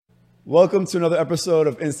Welcome to another episode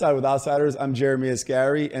of Inside with Outsiders. I'm Jeremy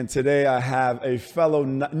Ascari, and today I have a fellow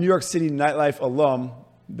New York City nightlife alum,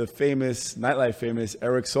 the nightlife famous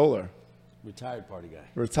Eric Solar. Retired party guy.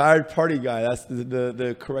 Retired party guy. That's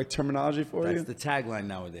the correct terminology for you? That's the tagline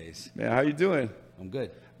nowadays. Man, how you doing? I'm good.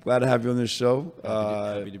 Glad to have you on this show.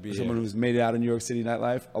 Happy to be someone here. who's made it out of New York City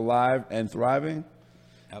nightlife, alive and thriving.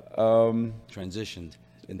 Yep. Transitioned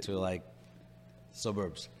into like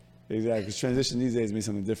suburbs. Exactly, because transition these days means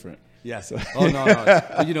something different. Yeah. So, oh no.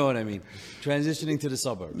 But you know what I mean. Transitioning to the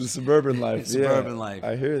suburbs. The suburban life. Suburban yeah, life.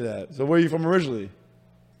 I hear that. So where are you from originally?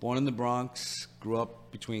 Born in the Bronx, grew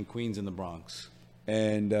up between Queens and the Bronx.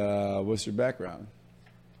 And what's your background?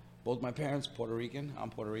 Both my parents Puerto Rican. I'm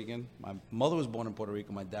Puerto Rican. My mother was born in Puerto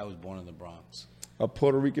Rico. My dad was born in the Bronx. A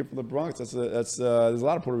Puerto Rican from the Bronx. There's a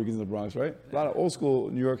lot of Puerto Ricans in the Bronx, right? A lot of old school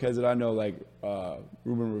New York heads that I know, like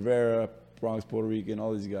Ruben Rivera, Bronx, Puerto Rican,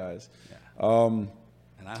 all these guys. Yeah.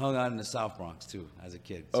 And I hung out in the South Bronx too as a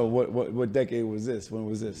kid. So what decade was this? When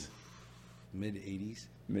was this? Mid '80s.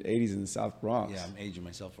 Mid '80s in the South Bronx. Yeah, I'm aging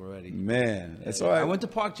myself already. Man, Yeah, that's all right. I went to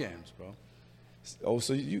Park Jams, bro. Oh,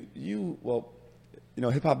 so hip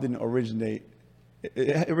hop didn't originate.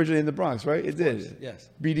 It originated in the Bronx, right? It did. Yes.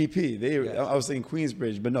 BDP. Yes. I was thinking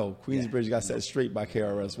Queensbridge, but no, Queensbridge got set straight by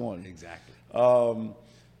KRS-One. Exactly.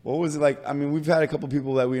 What was it like? I mean, we've had a couple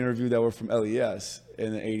people that we interviewed that were from LES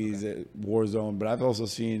in the 80s at Warzone, but I've also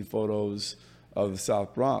seen photos of the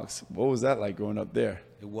South Bronx. What was that like growing up there?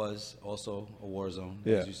 It was also a war zone,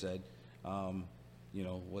 Yeah. as you said. You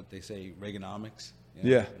know, what they say, Reaganomics. You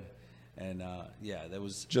know? Yeah. And, yeah, there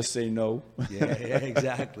was... Just say no. Yeah,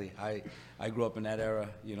 exactly. I grew up in that era,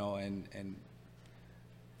 you know, and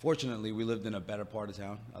fortunately we lived in a better part of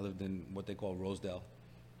town. I lived in what they call Rosedale.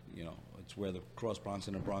 You know, it's where the Cross Bronx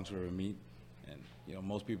and the Bronx River meet. And, you know,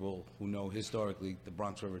 most people who know historically, the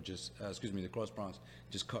Bronx River the Cross Bronx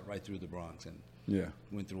just cut right through the Bronx and Yeah.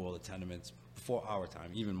 went through all the tenements before our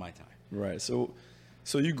time, even my time. Right. So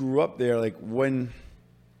you grew up there, like when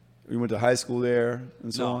you went to high school there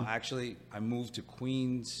and so No, on? actually, I moved to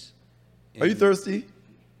Queens. Are you thirsty?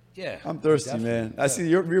 Yeah. I'm thirsty, definitely. man. I see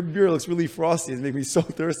your beer looks really frosty. It's making me so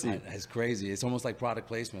thirsty. It's crazy. It's almost like product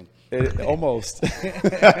placement. Almost.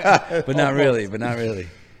 But not really.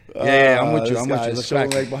 Yeah, I'm with you. This I'm with guy you. is Let's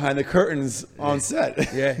showing crack. like behind the curtains on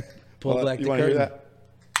set. Yeah. Pull Well, back you the wanna curtain. hear that?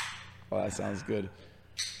 Oh, that sounds good.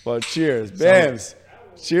 Well, cheers. Bams.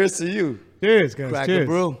 Cheers to you. Cheers, guys. Crack Cheers. the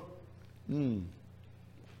brew.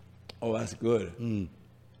 Oh, that's good.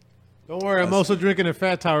 Don't worry, I'm also drinking a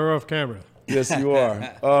Fat Tower off camera. Yes, you are.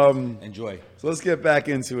 Enjoy. So let's get back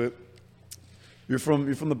into it. You're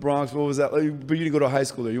from the Bronx. What was that? But you didn't go to high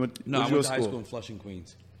school there. You went. No, I where'd you went go to high school in Flushing,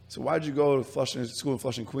 Queens. So why'd you go to school in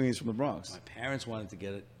Flushing, Queens from the Bronx? My parents wanted to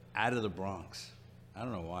get it out of the Bronx. I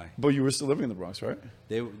don't know why. But you were still living in the Bronx, right?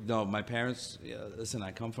 My parents. Yeah, listen,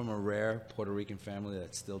 I come from a rare Puerto Rican family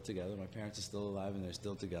that's still together. My parents are still alive and they're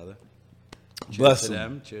still together. Cheers Bless to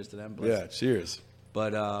them. them. Cheers to them. Bless Yeah. Cheers.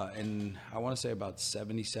 But in I want to say about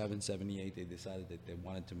 77, 78, they decided that they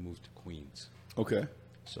wanted to move to Queens. Okay.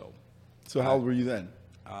 So, So how old were you then?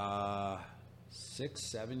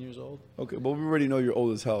 6, 7 years old. Okay, but we already know you're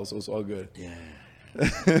old as hell, so it's all good. Yeah.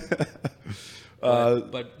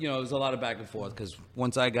 But you know, there's a lot of back and forth because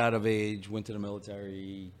once I got of age, went to the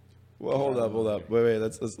military. Well, hold up. Wait.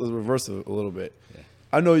 Let's reverse it a little bit. Yeah.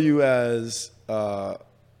 I know you as a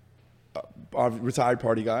retired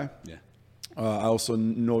party guy. Yeah. I also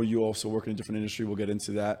know you also work in a different industry. We'll get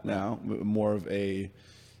into that now. More of a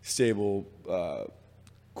stable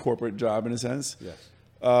corporate job in a sense. Yes.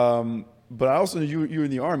 But I also knew you were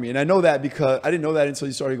in the Army, and I know that because I didn't know that until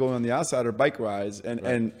you started going on the Outsider bike rides,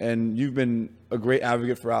 and you've been a great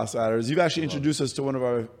advocate for Outsiders. You've actually introduced us to one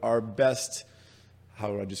of our best,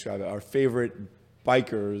 how would I describe it, our favorite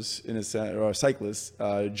bikers in a sense, or cyclists,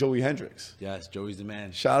 Joey Hendricks. Yes, Joey's the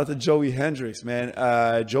man. Shout out to Joey Hendricks, man.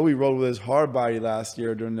 Joey rode with his hard body last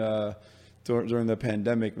year during the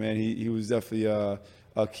pandemic, man. He was definitely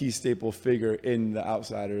a key staple figure in the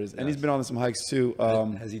Outsiders, and he's been on some hikes too.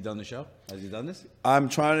 Has he done the show? Has he done this? I'm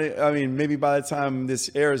trying to. I mean, maybe by the time this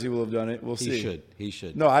airs, he will have done it. We'll see. He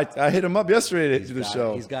should. No, I hit him up yesterday to do the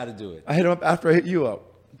show. He's got to do it. I hit him up after I hit you up.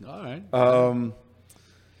 All right.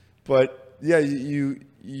 But yeah,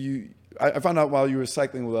 I found out while you were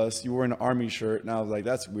cycling with us, you were in an Army shirt, and I was like,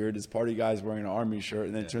 that's weird. This party guy's wearing an Army shirt,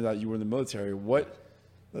 and then it turns out you were in the military. So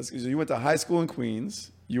you went to high school in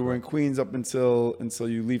Queens. You were in Queens up until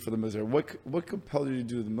you leave for the military. What compelled you to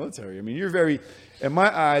do the military? I mean, you're very, in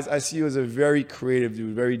my eyes, I see you as a very creative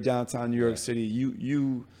dude, very downtown New York City.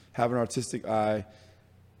 You have an artistic eye.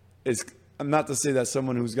 I'm not to say that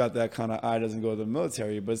someone who's got that kind of eye doesn't go to the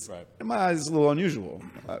military, but Right. in my eyes, it's a little unusual.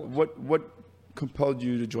 What compelled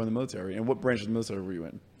you to join the military, and what branch of the military were you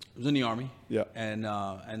in? I was in the Army, Yeah. and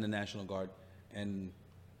the National Guard, and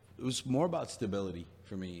it was more about stability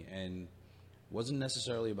for me, and wasn't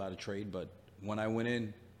necessarily about a trade. But when I went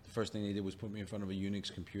in, the first thing they did was put me in front of a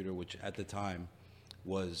Unix computer, which at the time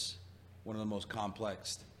was one of the most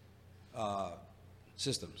complex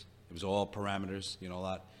systems. It was all parameters, a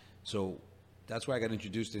lot. So that's where I got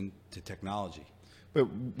introduced into technology. But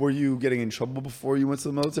were you getting in trouble before you went to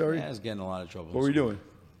the military? Yeah, I was getting in a lot of trouble. What were you doing?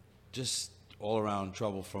 Just all around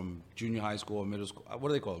trouble from junior high school or middle school. What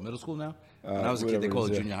do they call it? Middle school now? When I was a kid, whatever they it call is,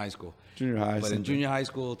 it yeah. junior high school. Junior high, But same in thing. junior high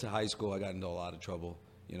school to high school, I got into a lot of trouble.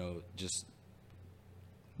 Just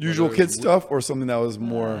Usual whether- kid stuff, or something that was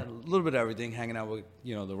more. a little bit of everything, hanging out with,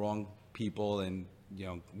 the wrong people and,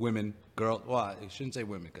 women, girls. Well, I shouldn't say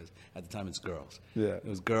women because at the time it's girls. Yeah. It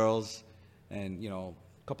was girls and, a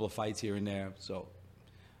couple of fights here and there. So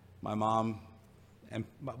my mom and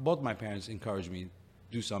both my parents encouraged me to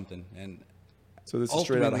do something. And So this is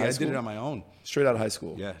straight out of ultimately, high I school. did it on my own. Straight out of high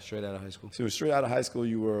school. Yeah, straight out of high school. So straight out of high school,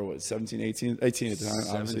 you were what, 17, 18, 18 at the time,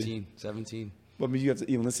 obviously. 17. Well, I mean, you have to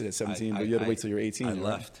even enlisted at 17, but you had to wait till you're 18. I right?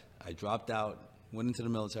 left. I dropped out, went into the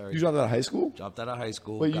military. You dropped out of high school? Dropped out of high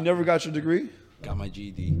school. Wait, you never got your degree? Got my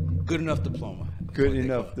GED. Good enough diploma. Good What they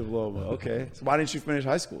enough call it. diploma. Okay. So why didn't you finish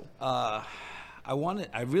high school? I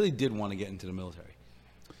really did want to get into the military.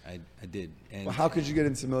 I did. And Well, how could you get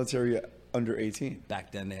into the military under 18?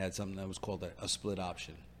 back then they had something that was called a split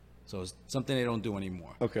option. So it's something they don't do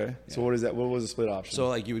anymore. Okay. So what is that? What was the split option? So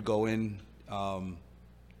like you would go in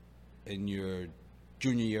your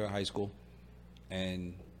junior year of high school,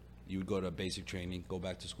 and you would go to basic training, go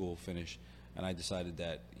back to school, finish. And I decided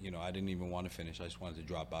that I didn't even want to finish. I just wanted to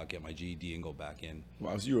drop out, get my GED, and go back in.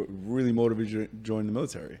 Wow, so you were really motivated to join the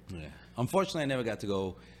military. Yeah. Unfortunately, I never got to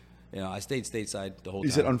go. I stayed stateside the whole You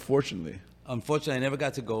time. said unfortunately. Unfortunately, I never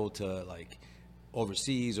got to go to like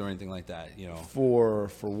overseas or anything like that. For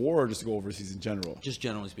war or just to go overseas in general? Just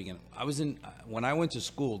generally speaking, when I went to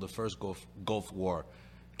school. The first Gulf War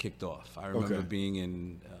kicked off. I remember Okay. being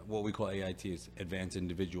in what we call AIT, is Advanced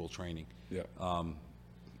Individual Training. Yeah.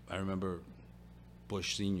 I remember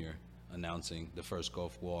Bush Sr. announcing the first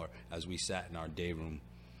Gulf War as we sat in our day room.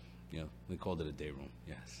 They called it a day room.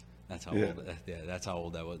 Yes, that's how Yeah. old. Yeah, that's how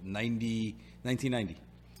old that was. 1990.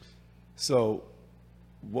 So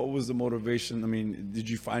what was the motivation? I mean, did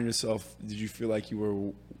you feel like you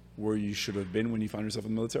were where you should have been when you found yourself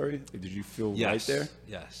in the military? Like, did you feel right there?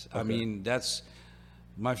 Yes. Okay. I mean, that's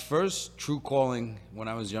my first true calling when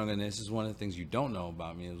I was younger. And this is one of the things you don't know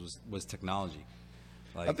about me was technology.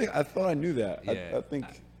 Like, I thought I knew that. yeah. I think.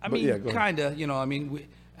 I but mean, yeah, go ahead. kind of. I mean,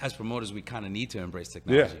 as promoters, we kind of need to embrace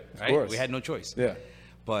technology, of right? course. We had no choice. Yeah.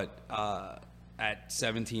 But at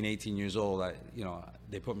 17, 18 years old,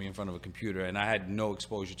 they put me in front of a computer, and I had no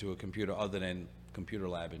exposure to a computer other than computer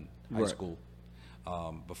lab in high Right. school.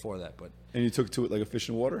 Before that, but And you took to it like a fish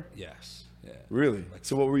in water? yes, yeah. Really?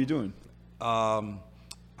 So what were you doing?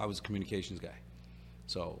 I was a communications guy.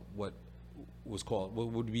 So what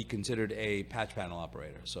would be considered a patch panel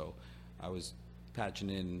operator. So I was patching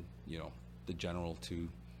in, the general to,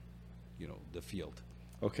 the field.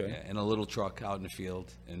 Okay. Yeah, in a little truck out in the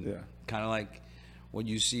field, and Yeah. kind of like when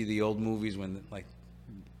you see the old movies when like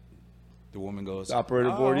the woman goes, The operator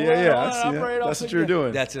 "Oh, board. I Yeah, yeah. wanna I see that. operate That's off what the-" you were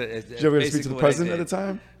doing. That's it. Did you ever speak to the president at the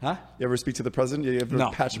time? Huh? You ever speak to the president? You ever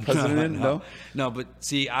No. patch the president in? No? No, but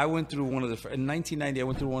see, I went through in 1990, I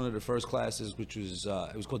went through one of the first classes, which was,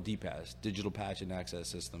 it was called DPAS, Digital Patch and Access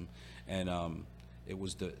System. And it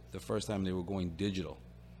was the first time they were going digital.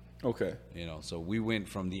 Okay. So we went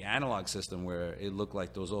from the analog system where it looked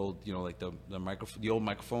like those old, like the old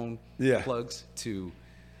microphone Yeah. plugs to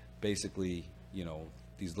basically,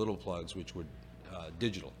 these little plugs, which were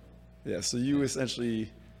digital. Yeah, so you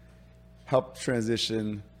essentially helped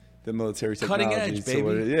transition the military Cutting technology. edge, to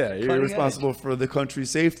what baby. yeah, you're Cutting responsible for the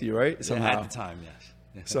country's safety, right? Somehow. Yeah, at the time,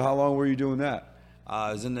 yes. So how long were you doing that?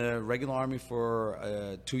 I was in the regular Army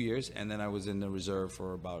for 2 years, and then I was in the reserve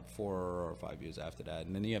for about 4 or 5 years after that.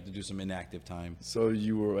 And then you have to do some inactive time So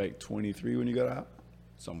you were like 23 when you got out?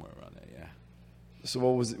 somewhere around there. Yeah, So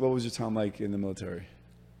what was your time like in the military?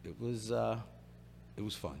 it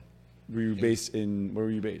was fun. Were you based in, where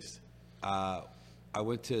were you based? I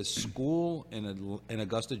went to school in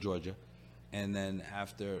Augusta, Georgia, and then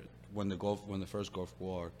after when the first Gulf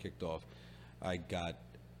War kicked off, I got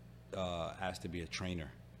asked to be a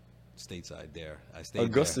trainer stateside there. I stayed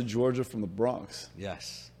Augusta, there. Georgia from the Bronx.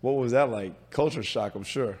 Yes. What was that like? Culture shock, I'm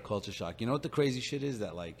sure. Culture shock. You know what the crazy shit is?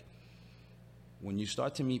 That like when you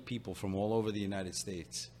start to meet people from all over the United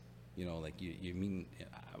States, You know, like you meeting.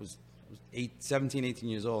 I was 17, 18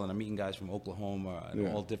 years old, and I'm meeting guys from Oklahoma and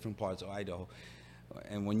Yeah. all different parts of Idaho.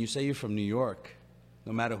 And when you say you're from New York,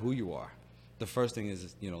 no matter who you are, the first thing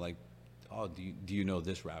is, you know, like, oh, do you know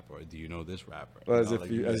this rapper? Or do you know this rapper? Well,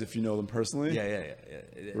 You know, as if you know them personally. yeah.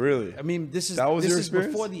 Really? I mean, this is That was this your is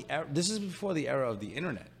experience? before the era of the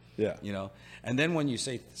internet. Yeah. You know, and then when you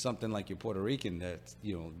say something like you're Puerto Rican, that,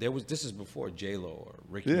 you know, this is before J Lo or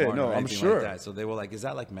Ricky Yeah, Martin no, or I'm anything sure. like that. So they were like, is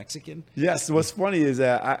that like Mexican? Yes. What's funny is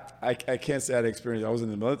that I can't say I had experience. I was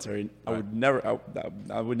in the military. I would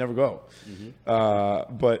never go.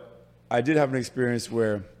 But I did have an experience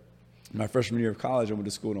where my freshman year of college, I went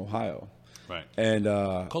to school in Ohio. Right. And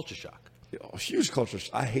Culture shock. huge culture.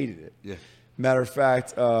 I hated it. Yeah. Matter of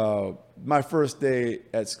fact, my first day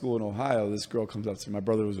at school in Ohio, this girl comes up to me. My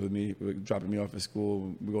brother was with me, dropping me off at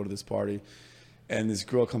school. We go to this party, and this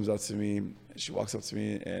girl comes up to me. She walks up to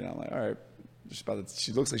me, and I'm like, all right.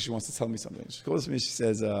 She looks like she wants to tell me something. She goes to me, she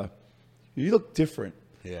says, you look different.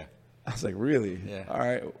 Yeah. I was like, really? Yeah. All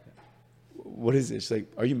right. What is it? She's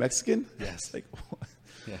like, are you Mexican? Yes. Like, what?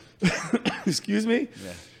 Yeah. Excuse me?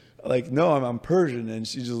 Yeah. Like, no, I'm Persian. And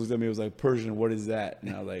she just looked at me and was like, Persian, what is that?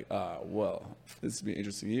 And I was like, well, this will be an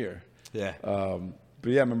interesting year. Yeah.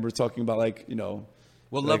 But yeah, I remember talking about, like, you know.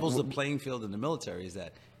 What like, levels the playing field in the military is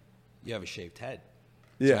that you have a shaved head.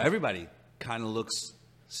 Yeah. So everybody kind of looks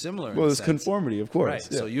similar. Well, in a there's sense. conformity, of course. Right.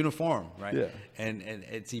 Yeah. So uniform, right? Yeah. And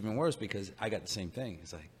it's even worse because I got the same thing.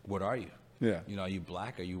 It's like, what are you? Yeah. You know, are you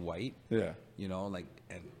black? Are you white? Yeah. You know, like,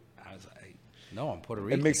 and I was like, no, I'm Puerto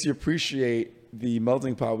Rican. It makes you appreciate the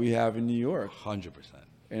melting pot we have in New York. 100%.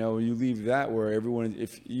 You know, when you leave that where everyone,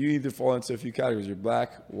 if you either fall into a few categories, you're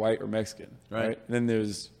black, white, or Mexican, Right. right? And then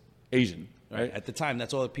there's Asian, right? At the time,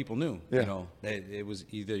 that's all that people knew. Yeah. You know, it was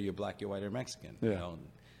either you're black, you're white, or Mexican. Yeah. You know,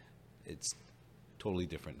 it's totally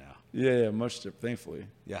different now. Yeah, much different, thankfully.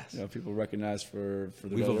 Yes. You know, people recognize for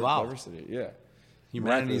the We've evolved. diversity. Yeah.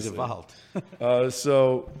 Humanity's Miraculously. evolved.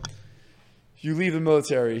 So you leave the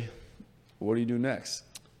military. What do you do next?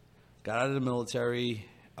 Got out of the military.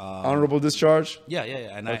 Honorable discharge? Yeah.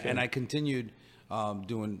 And Okay. I continued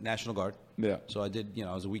doing National Guard. Yeah. So I did, you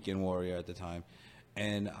know, I was a weekend warrior at the time.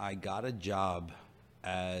 And I got a job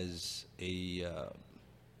as a,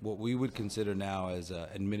 what we would consider now as an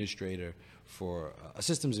administrator for, a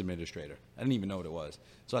systems administrator. I didn't even know what it was.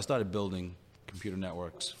 So I started building computer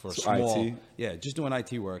networks for So small. IT? Yeah, just doing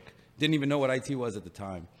IT work. Didn't even know what IT was at the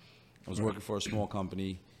time. I was working for a small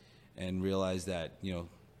company and realized that, you know,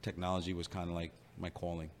 technology was kind of like my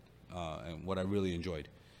calling and what I really enjoyed.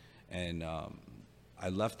 And I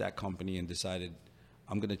left that company and decided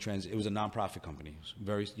I'm going to it was a nonprofit company. It was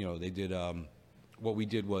very, you know, they did, what we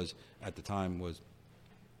did was, at the time, was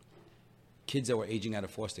kids that were aging out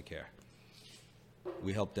of foster care.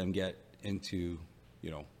 We helped them get into,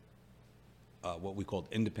 you know, what we called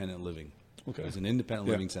independent living. Okay. It was an independent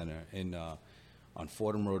Yeah. living center on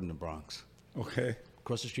Fordham Road in the Bronx, Okay.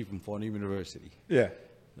 across the street from Fordham University. Yeah.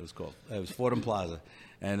 It was called. It was Fordham Plaza,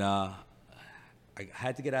 and I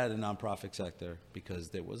had to get out of the nonprofit sector because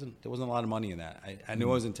there wasn't a lot of money in that. I knew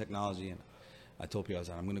I was in technology, and I told people, I was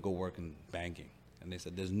like, I'm going to go work in banking, and they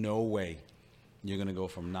said, there's no way you're going to go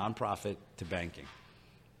from nonprofit to banking,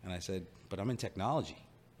 and I said, but I'm in technology,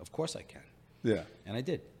 of course I can, Yeah. and I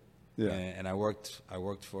did. Yeah. And I worked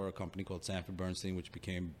for a company called Sanford Bernstein, which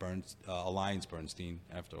became Alliance Bernstein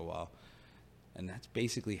after a while, and that's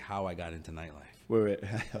basically how I got into nightlife. Wait.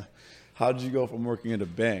 How did you go from working at a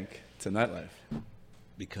bank to nightlife?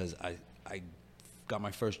 Because I got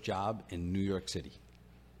my first job in New York City.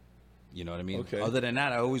 You know what I mean? Okay. Other than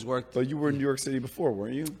that, I always worked. But you were in New York City before,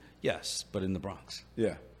 weren't you? Yes, but in the Bronx.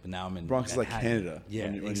 Yeah. But now I'm in Bronx is like Manhattan. Canada. Yeah,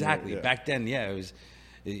 when you- exactly. yeah. Back then, yeah, it was.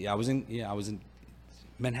 I was in.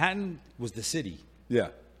 Manhattan was the city. Yeah.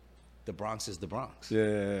 The Bronx is the Bronx.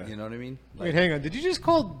 Yeah. You know what I mean? Wait, hang on. Did you just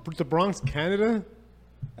call the Bronx Canada?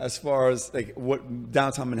 As far as like what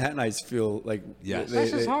downtown Manhattanites feel like, Yes.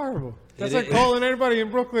 That's just horrible. That's It like is. calling everybody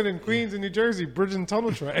in Brooklyn and Queens and New Jersey bridge and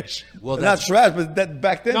tunnel trash. Well, not that's trash, but that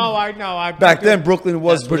back then. No, I know. back then Brooklyn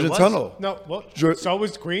was That's what Bridge it and was. Tunnel. No, well, Dr- so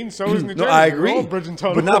was Queens, so was New No, Jersey. I We're agree. all bridge and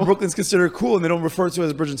tunnel. But now Brooklyn's considered cool, and they don't refer to it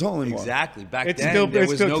as Bridge and Tunnel anymore. exactly back It's then. still, there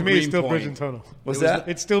it's was still no to me, it's still Greenpoint. bridge and tunnel. What's There was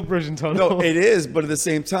that? It's still bridge and tunnel. No, it is, but at the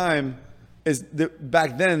same time,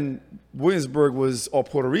 back then Williamsburg was all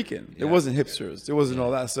Puerto Rican. It Yeah. wasn't hipsters. It wasn't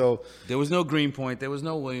all that. So There was no Greenpoint. There was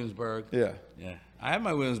no Williamsburg. yeah, Yeah, I have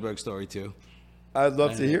my Williamsburg story too. I'd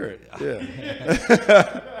love to hear it.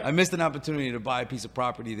 Yeah, I missed an opportunity to buy a piece of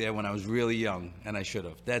property there when I was really young, and I should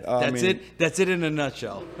have. I That's mean- it. That's it in a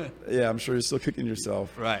nutshell. yeah. I'm sure you're still kicking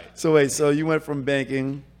yourself. Right. So wait, so you went from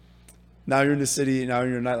banking. Now you're in the city. Now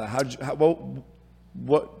you're in nightlife.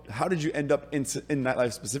 How did you end up in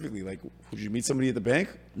nightlife specifically? Like, did you meet somebody at the bank?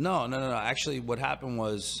 No. Actually, what happened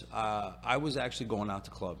was I was actually going out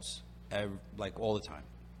to clubs like all the time.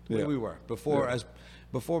 Yeah. We were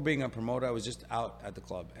before being a promoter. I was just out at the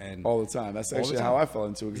club and All the time. That's actually time. how I fell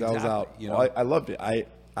into it, because I was out. Exactly, you know. I loved it.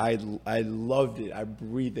 I loved it. I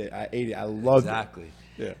breathed it. I ate it. I loved Exactly. it.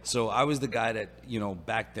 Yeah. So I was the guy that,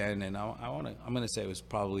 back then, and I'm going to say it was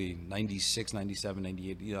probably 96, 97,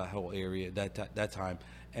 98, that whole area, that time.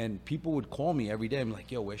 And people would call me every day. I'm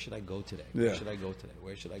like, yo, where should I go today? Where Yeah. should I go today?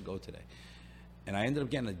 Where should I go today? And I ended up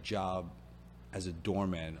getting a job as a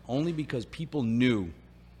doorman only because people knew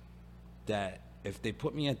that if they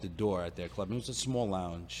put me at the door at their club, it was a small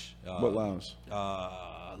lounge. What lounge?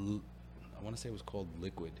 I want to say it was called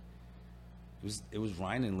Liquid. It was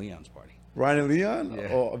Ryan and Leon's party. Ryan and Leon? Yeah.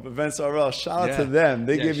 Oh, Vince RL. Shout out Yeah. to them.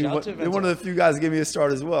 They Yeah, gave me shout out to they're Vince one of the few guys that gave me a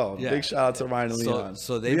start as well. Yeah. Big shout out to Ryan and So- Leon.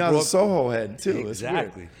 so they Leon's brought- a Soho head too. It's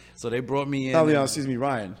Exactly. weird. So they brought me in. Not Leon, excuse me,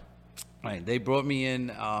 Ryan. Right. They brought me in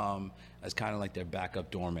as kind of like their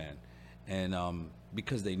backup doorman, and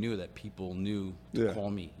because they knew that people knew to Yeah. call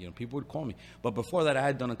me. People would call me. But before that, I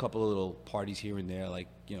had done a couple of little parties here and there, like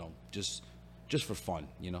just for fun,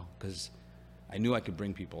 because I knew I could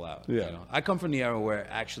bring people out. Yeah. I come from the era where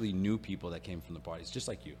I actually knew people that came from the parties, just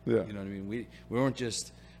like you. Yeah. You know what I mean? We weren't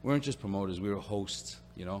just promoters. We were hosts.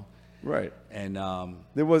 Right. And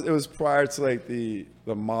It was prior to like the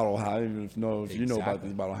model house. I don't even know if you know about Exactly.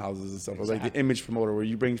 these model houses and stuff. It was like the Exactly. image promoter, where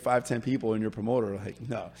you bring 5-10 people and you're a promoter. Like,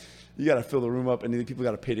 no, you got to fill the room up, and the people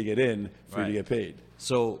got to pay to get in for you to Right. get paid.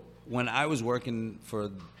 So when I was working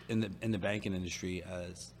in the banking industry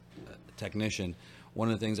as a technician, one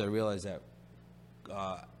of the things I realized that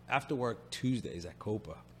after work Tuesdays at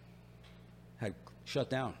Copa had shut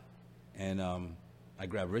down, and I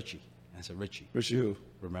grabbed Richie. I said, Richie Richie who?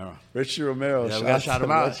 Romero. Richie Romero. Yeah, we gotta shout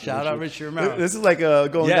him out. Richie, Shout out Richie Romero. This is like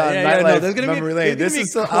going down No, nightlife there's gonna memory be, lane. there's This gonna is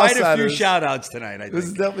be some quite a few outsiders. shout outs tonight, I think. This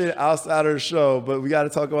is definitely an outsider show, but we got to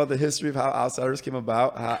talk about the history of how Outsiders came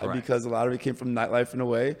about, Correct. because a lot of it came from nightlife in a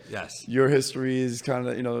way. Yes. Your history is kind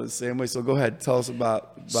of the same way. So go ahead, tell us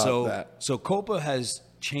about that. So Copa has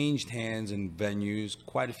changed hands and venues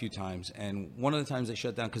quite a few times, and one of the times they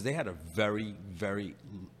shut down because they had a very, very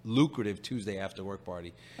lucrative Tuesday after work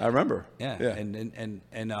party. I remember. Yeah.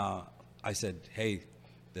 And I said, hey,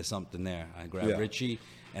 there's something there. I grabbed Yeah. Richie,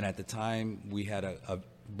 and at the time we had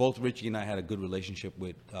both Richie and I had a good relationship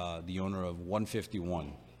with the owner of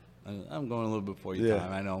 151. I'm going a little bit before your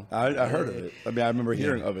time, I know. I heard of it. I mean, I remember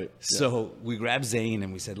hearing of it. Yeah. So we grabbed Zane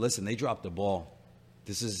and we said, listen, they dropped the ball.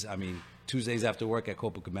 Tuesdays after work at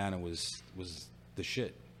Copacabana was the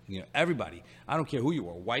shit. Everybody, I don't care who you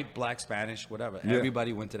were, white, black, Spanish, whatever. Yeah.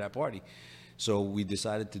 Everybody went to that party. So we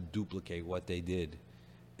decided to duplicate what they did.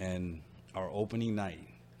 And our opening night,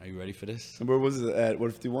 are you ready for this? And where was it at?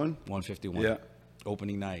 151? 151. Yeah.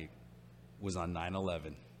 Opening night was on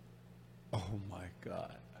 9/11. Oh my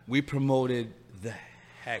God. We promoted the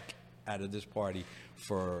heck out of this party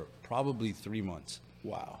for probably 3 months.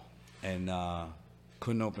 Wow. And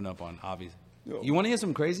couldn't open up on obvious. Yo. You want to hear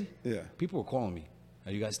something crazy? Yeah. People were calling me.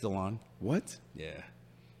 Are you guys still on? What? Yeah.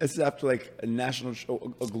 It's after like a national,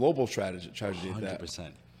 a global tragedy at that.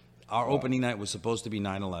 100%. Our opening night was supposed to be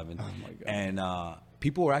 9/11. Oh, my God. And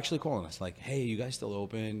people were actually calling us like, hey, you guys still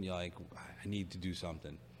open? You're like, I need to do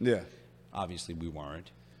something. Yeah. Obviously, we weren't.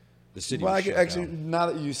 The city Well, was I can shut actually, down. now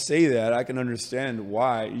that you say that, I can understand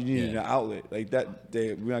why you needed Yeah. an outlet. Like that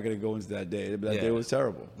day, we're not going to go into that day, but that Yeah. day was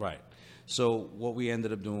terrible. Right. So what we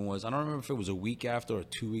ended up doing was, I don't remember if it was a week after or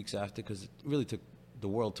 2 weeks after, because it really the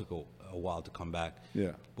world took a while to come back.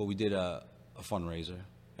 Yeah. But we did a fundraiser.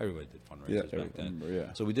 Everybody did fundraisers Yeah, I back then. remember,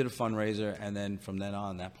 yeah. So we did a fundraiser, and then from then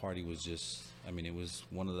on, that party was just, it was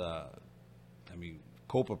one of the,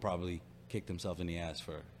 Copa probably kicked himself in the ass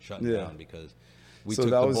for shutting Yeah. down because we So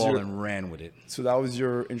took that the was ball your- and ran with it. So that was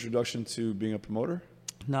your introduction to being a promoter?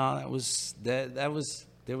 No, there was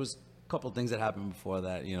a couple of things that happened before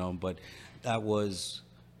that, but that was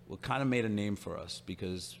what kind of made a name for us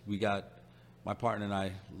because we got my partner and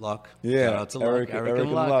I, Luck. Yeah, Shout out to Eric Luck, Eric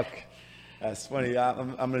and Luck. Luck. That's funny.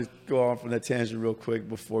 I'm going to go on from that tangent real quick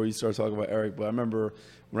before you start talking about Eric. But I remember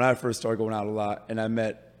when I first started going out a lot, and I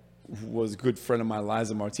met who was a good friend of mine,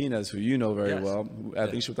 Liza Martinez, who you know very Yes. well. I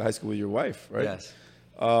think she went to high school with your wife, right? Yes.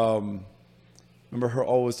 Remember her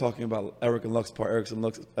always talking about Eric and Luck's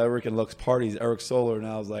parties, Eric Solar, and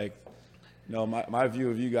I was like, my view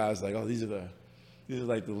of you guys, like, oh, these are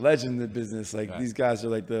like the legend in the business. Like Right. these guys are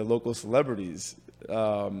like the local celebrities.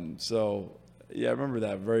 So yeah, I remember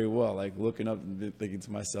that very well. Like looking up and thinking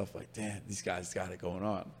to myself, like, damn, these guys got it going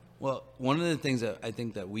on. Well, one of the things that I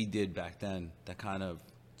think that we did back then that kind of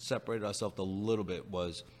separated ourselves a little bit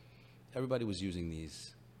was everybody was using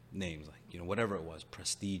these names, like, you know, whatever it was,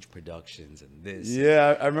 Prestige Productions and this.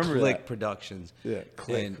 Yeah, I remember Click that. Productions. Yeah,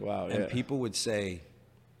 Click. And, Wow, And yeah. people would say,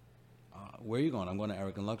 where are you going? I'm going to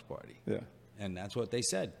Eric and Luck's party. Yeah. And that's what they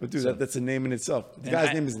said. But dude, So- that's a name in itself. The and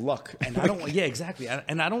guy's name is Luck. And I don't want, yeah, exactly.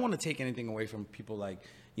 And I don't want to take anything away from people like,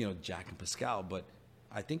 you know, Jack and Pascal, but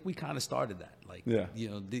I think we kind of started that. Like, Yeah. you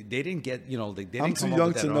know, they didn't get, you know, they didn't I'm come too up young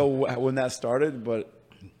with to that know when that started, but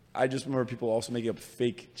I just remember people also making up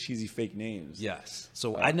fake, cheesy fake names. Yes.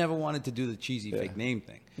 So I never wanted to do the cheesy fake name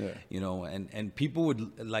thing. Yeah. You know, and people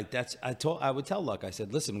would like I would tell Luck, I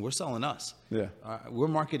said, listen, we're selling us. Yeah. We're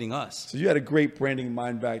marketing us. So you had a great branding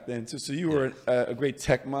mind back then too. So you were a great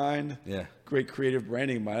tech mind. Yeah. Great creative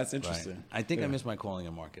branding mind. That's Right. interesting. I think I missed my calling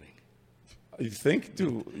in marketing. You think,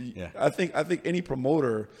 dude? Yeah. I think any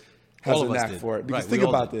promoter has All a of us knack did. for it. Because Right, we think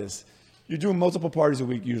all about did. this: you're doing multiple parties a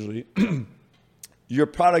week usually. Your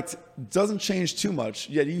product doesn't change too much,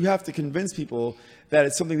 yet you have to convince people that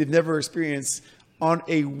it's something they've never experienced on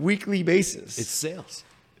a weekly basis. It's sales.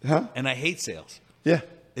 huh? And I hate sales. Yeah.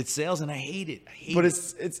 It's sales and I hate it. I hate But it.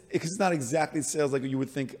 it's not exactly sales like you would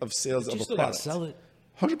think of sales You of a still gotta product. sell it.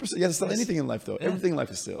 100%. You have to sell anything in life, though. Yeah. Everything in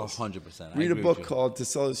life is sales. 100%. I Read a agree book with you. called "To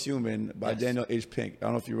Sell Is Human" by Yes. Daniel H. Pink. I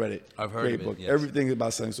don't know if you read it. I've heard Great of it, book. yes. Everything is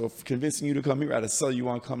about selling. So convincing you to come here, I had to sell you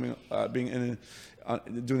on coming, being in,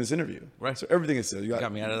 doing this interview. Right. So everything is sales. You You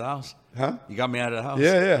got me out of the house. Huh? You got me out of the house.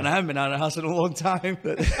 Yeah, yeah. And I haven't been out of the house in a long time.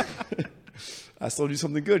 I sold you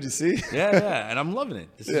something good. You see? yeah, yeah. And I'm loving it.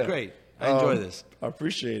 This is Yeah. great. I enjoy this. I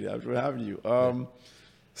appreciate it. I enjoy having you.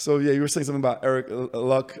 So yeah, you were saying something about Eric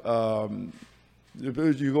Luck.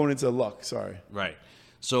 You're going into Luck. Sorry. Right.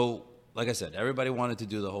 So, like I said, everybody wanted to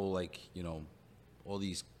do the whole, like, you know, all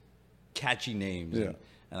these catchy names. Yeah.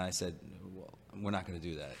 And I said, well, we're not going to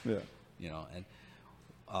do that. Yeah. You know, and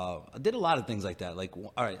I did a lot of things like that. Like,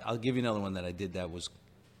 all right, I'll give you another one that I did that was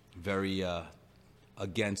very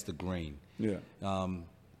against the grain. Yeah.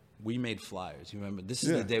 We made flyers. You remember? This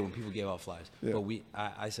is Yeah. the day when people gave out flyers. Yeah. But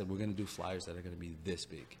I said, we're going to do flyers that are going to be this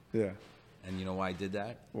big. Yeah. And you know why I did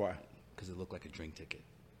that? Why? Because it looked like a drink ticket.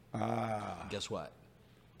 Ah. Guess what?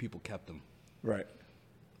 People kept them, Right.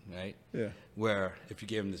 right? Yeah. Where if you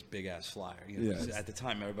gave them this big ass flyer, you know, Yeah. 'cause at the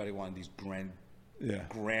time everybody wanted these Yeah.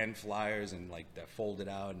 grand flyers and like that folded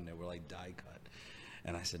out and they were like die cut.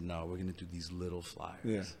 And I said, no, we're going to do these little flyers.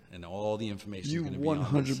 Yeah. And all the information You is going to be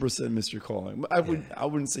on this. 100% missed your calling. I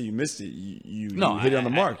wouldn't say you missed it. You No, hit it on the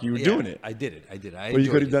mark. You were yeah, doing it. I did it. I But you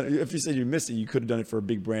enjoyed could have it. done. If you said you missed it, you could have done it for a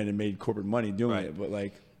big brand and made corporate money doing Right. it. But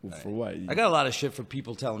like, for what? I got a lot of shit for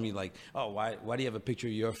people telling me like, oh, why do you have a picture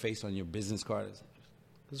of your face on your business card?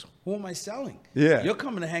 Because who am I selling? Yeah. You're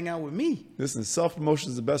coming to hang out with me. Listen, self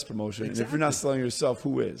promotion is the best promotion. And if you're not Exactly. selling yourself,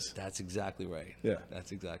 who is? That's exactly right. Yeah.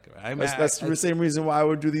 That's exactly right. That's the same reason why I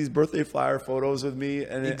would do these birthday flyer photos with me.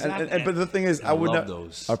 And Exactly. but the thing is, I I would love not.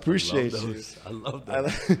 those. I appreciate I love you. those. I love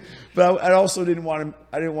those. But I also didn't want to.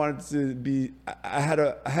 I didn't want it to be. I had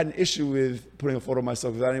an issue with putting a photo of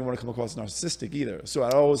myself because I didn't want to come across narcissistic either. So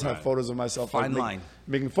I always have Right. photos of myself, Fine line.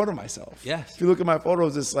 making fun of myself. Yes. If you look at my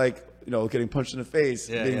photos, it's like getting punched in the face,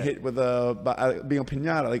 Yeah, being yeah. hit with being a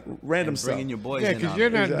pinata, like random And stuff. bringing your boys Yeah, in because on you're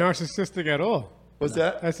it. not Exactly. narcissistic at all. What's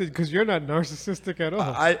that? I said, because you're not narcissistic at all.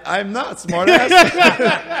 I'm not smart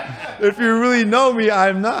ass. If you really know me,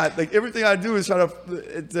 I'm not. Like everything I do is try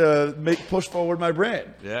to push forward my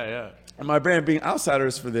brand. Yeah, yeah. And my brand being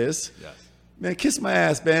outsiders for this. Yes. Man, kiss my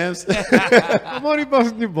ass, Bams. I'm only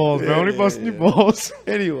busting your balls, man. Only yeah, busting yeah. your balls.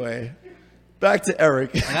 Anyway, back to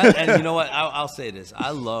Eric. And you know what? I'll say this.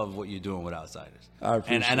 I love what you're doing with Outsiders. I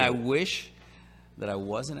appreciate and I it. wish that I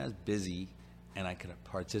wasn't as busy and I could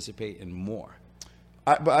participate in more.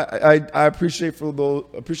 I appreciate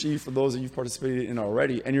you for those that you've participated in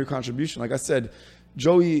already and your contribution. Like I said,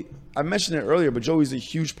 Joey, I mentioned it earlier, but Joey's a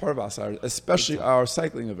huge part of Outsiders, especially our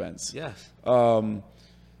cycling events. Yes.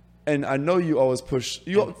 And I know you always push.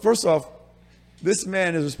 First off, this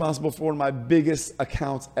man is responsible for one of my biggest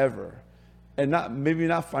accounts ever. And maybe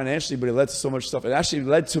not financially, but it led to so much stuff. It actually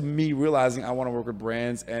led to me realizing I want to work with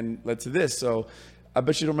brands and led to this. So I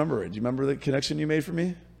bet you don't remember it. Do you remember the connection you made for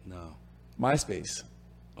me? No. MySpace.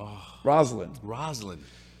 Oh, Rosalind. Rosalind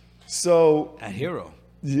So at Hero.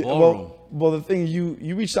 yeah, Ballroom. well, the thing you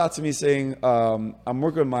reached out to me saying I'm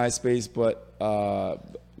working with MySpace, but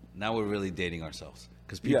Now we're really dating ourselves.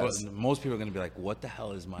 Because Yes. most people are going to be like, what the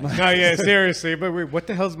hell is my... No, yeah, seriously. But wait, what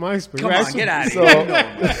the hell's MySpace? Come on, get out of So-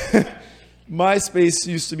 here. MySpace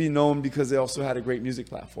used to be known because they also had a great music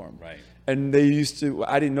platform. Right. And they used to,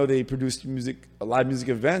 I didn't know they produced live music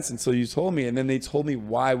events until you told me. And then they told me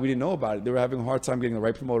why we didn't know about it. They were having a hard time getting the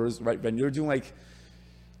right promoters, the right venue. They were doing like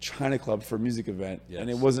China Club for a music event, and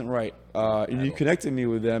it Yes. wasn't right. And you all. connected me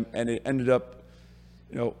with them, and it ended up,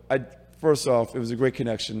 first off, it was a great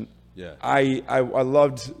connection. Yeah. I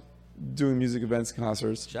loved doing music events,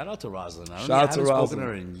 concerts. Shout out to Rosalind. I Shout out to haven't spoken to Rosalind.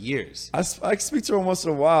 her in years. I speak to her once in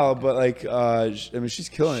a while, but she's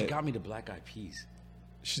killing She it. got me the Black Eyed Peas.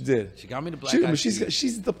 She did. She got me the Black Eyed Peas.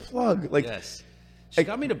 She's the plug. Like, Yes. She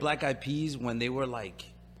got me the Black Eyed Peas when they were like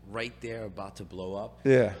right there about to blow up.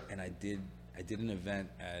 Yeah. And I did an event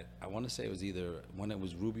at, I want to say it was either when it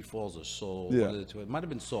was Ruby Falls or Soul. Yeah. One of the two. It might have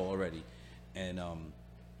been Soul already. And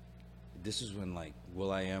this is when like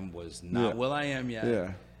Will.i.am was not Yeah. Will.i.am yet.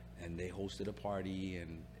 Yeah. And they hosted a party,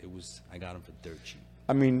 and I got them for dirt cheap.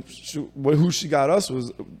 I mean, who she got us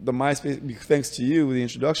was the MySpace. Thanks to you, the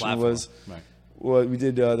introduction Platform. was. Right. Well, we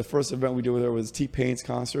did the first event we did with her was T-Pain's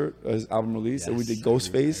concert, his album release. And we Yes, did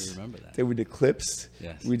Ghostface. I remember that. Then we did Clips.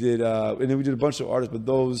 Yes. We did, and then we did a bunch of artists. But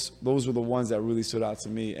those were the ones that really stood out to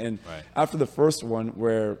me. And Right. after the first one,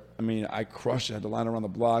 where I crushed it, had the line around the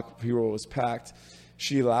block, Hero was packed.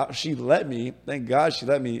 She let me, thank God she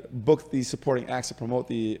let me book the supporting acts to promote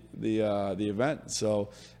the event. So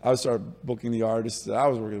I would start booking the artists that I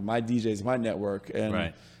was working with, my DJs, my network, and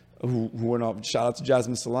Right. who went off. Shout out to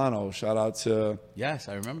Jasmine Solano. Shout out to Yes,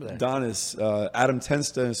 I remember that. Donis, Adam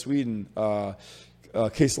Tensta in Sweden,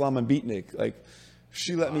 K. Salaman Beatnik. Like,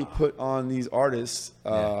 she let me put on these artists,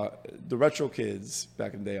 the Retro Kids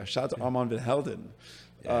back in the day. Shout out to Armand Van Helden.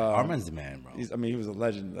 Yeah, Armand's the man, bro. He was a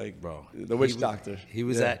legend, like, Bro, the Witch Doctor. He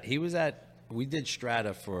was Yeah. at. We did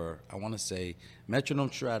Strata for, I want to say,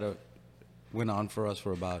 Metronome Strata went on for us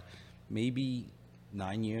for about maybe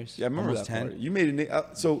 9 years. Yeah, I remember almost that 10. party. You made a name.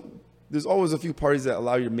 So there's always a few parties that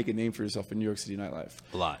allow you to make a name for yourself in New York City nightlife.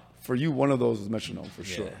 A lot. For you, one of those was Metronome for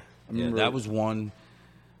Yeah. sure. I Yeah, remember that was one.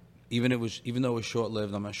 Even though it was short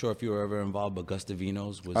lived, I'm not sure if you were ever involved, but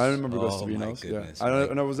Gustavinos was. I remember oh, Gustavinos. My Yeah, goodness. I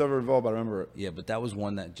never was ever involved, but I remember it. Yeah, but that was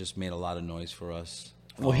one that just made a lot of noise for us.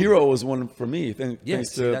 Well, Hero was one for me, thanks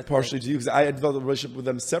see, to partially to you, because I had developed a relationship with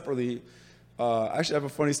them separately. Actually, I have a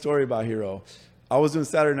funny story about Hero. I was doing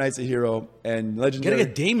Saturday nights at Hero, and Gotta legendary.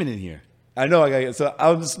 get Damon in here. I know. So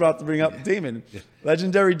I was just about to bring up Damon,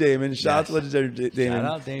 legendary Damon. Shout out to legendary Damon. Shout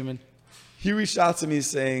out Damon. He reached out to me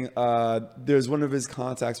saying there's one of his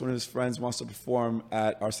contacts, one of his friends wants to perform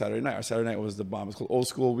at our Saturday night. Our Saturday night was the bomb. It's called Old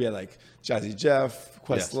School. We had like Jazzy Jeff,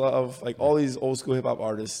 Questlove, like all these old school hip hop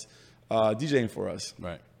artists DJing for us.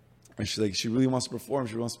 Right. And she's like, she really wants to perform.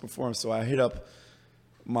 She wants to perform. So I hit up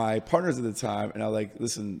my partners at the time, and I was like,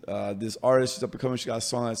 listen, this artist, she's up and coming. She got a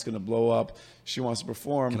song that's going to blow up. She wants to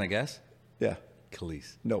perform. Can I guess? Yeah.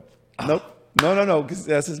 Khalees. Nope. Nope. No, because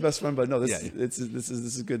that's his best friend. But no, this Yeah.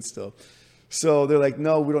 is good still. So they're like,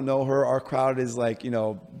 no, we don't know her. Our crowd is like,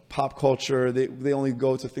 pop culture. They only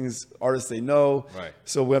go to things, artists they know. Right.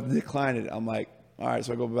 So we have to decline it. I'm like, all right.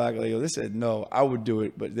 So I go back. Like, they said no. I would do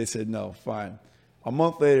it, but they said no. Fine. A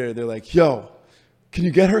month later, they're like, yo, can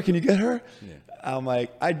you get her? Can you get her? Yeah. I'm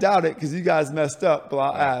like, I doubt it because you guys messed up. But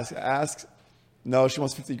I'll ask. I asked. No, she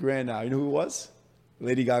wants $50,000 now. You know who it was?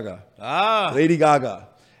 Lady Gaga. Lady Gaga.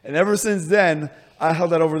 And ever since then, I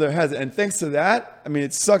held that over their heads. And thanks to that,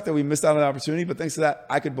 it sucked that we missed out on the opportunity, but thanks to that,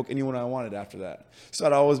 I could book anyone I wanted after that. So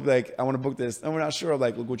I'd always be like, I want to book this. And we're not sure.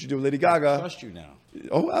 Like, look what you do with Lady Gaga. Trust you now.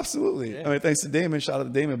 Oh, absolutely. Yeah. Thanks to Damon. Shout out to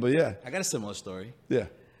Damon. But yeah. I got a similar story. Yeah.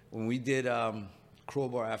 When we did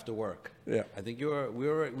Crowbar After Work. Yeah. I think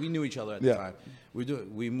we knew each other at Yeah. the time.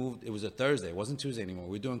 We moved. It was a Thursday. It wasn't Tuesday anymore.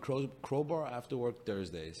 We were doing Crowbar After Work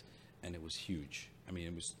Thursdays, and it was huge.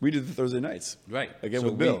 It was We did the Thursday nights. right Again So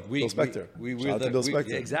with Bill. we- Bill Spector. We were Shout out to Bill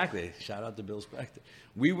Spector. exactly. Shout out to Bill Spector.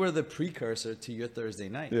 We were the precursor to your Thursday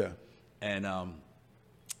night. Yeah. And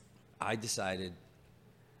I decided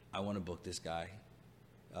I want to book this guy,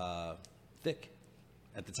 Thick.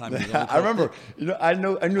 At the time, he was only I called remember. Thick. I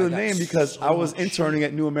knew I the got name because so I was much interning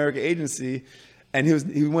at New America Agency, and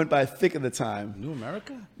he went by Thick at the time. New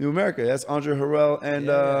America. New America. That's Andre Harrell and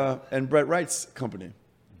Yeah. and Brett Wright's company.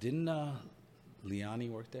 Didn't Liani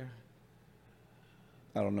work there?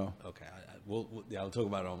 I don't know. Okay, I'll talk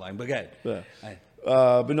about it online. But go ahead. Yeah. Hey,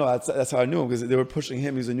 But no, that's how I knew him because they were pushing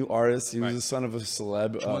him. He was a new artist. He was Right. the son of a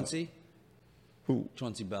celeb. Chauncey. Who?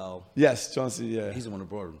 Chauncey Bell. Yes, Chauncey. Yeah. He's the one who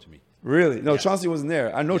brought him to me. Really? No, Yeah. Chauncey wasn't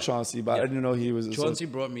there. I know Chauncey, but I Yeah. didn't know he was. Chauncey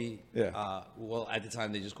brought me. Yeah. Well, at the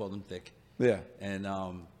time they just called him Thick. Yeah. And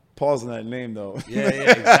Pause on that name though. yeah,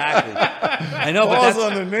 exactly. I know, but Pause that's,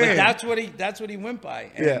 on the name. but that's what he went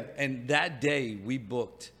by. And, Yeah. And that day we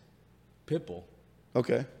booked Pitbull.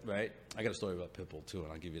 Okay. Right? I got a story about Pitbull too,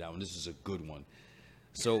 and I'll give you that one. This is a good one.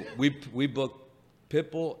 So we booked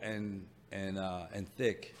Pitbull and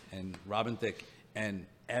Thick and Robin Thicke and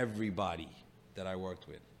everybody that I worked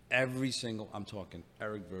with. Every single, I'm talking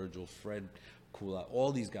Eric Virgil, Fred Kula,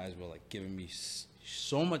 all these guys were like giving me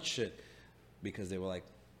so much shit because they were like,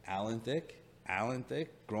 Alan Thicke,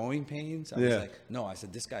 Growing Pains. I was like, no, I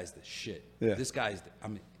said, this guy's the shit. Yeah. This guy's,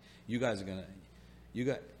 you guys are going to,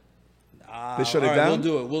 They shut it all right, down? We'll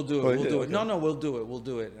do it. Oh, We'll yeah, do it. okay. No, we'll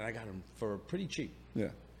do it. And I got him for pretty cheap. Yeah.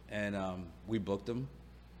 And we booked him,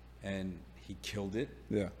 and he killed it.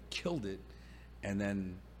 Yeah. Killed it. And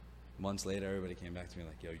then months later, everybody came back to me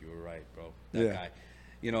like, yo, you were right, bro. That guy.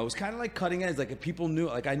 You know, it was kind of like cutting edge. Like, if people knew,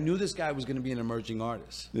 like, I knew this guy was going to be an emerging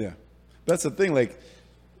artist. Yeah. That's the thing. Like,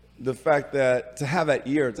 the fact that to have that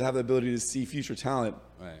ear, to have the ability to see future talent,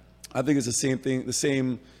 Right. I think it's the same thing, the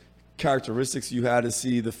same characteristics you had to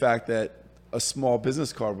see the fact that a small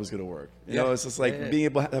business card was going to work. You know, it's just like being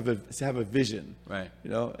able to have a vision. Right.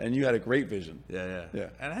 You know, and you had a great vision. Yeah. Yeah.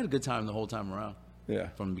 And I had a good time the whole time around. Yeah.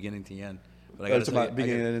 From beginning to the end. But That's about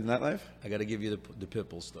beginning and nightlife? I got to give you the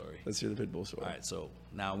Pitbull story. Let's hear the Pitbull story. All right, so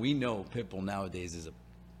now we know Pitbull nowadays is a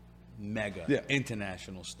mega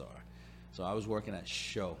international star. So I was working at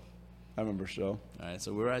Show. I remember Show. All right,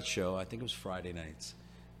 so we were at Show. I think it was Friday nights,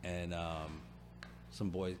 and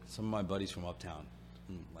some of my buddies from uptown,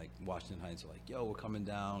 from like Washington Heights, were like, "Yo, we're coming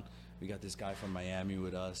down. We got this guy from Miami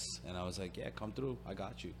with us." And I was like, "Yeah, come through. I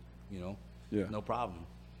got you. You know, no problem."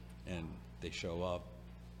 And they show up.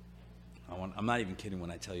 I'm not even kidding when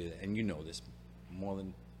I tell you that, and you know this more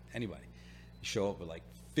than anybody. They show up with like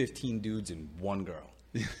 15 dudes and one girl.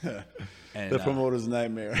 And, The promoter's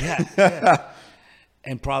nightmare. Yeah.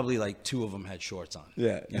 And probably like 2 of them had shorts on.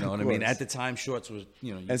 Yeah, You know of what I mean? course. At the time, shorts was,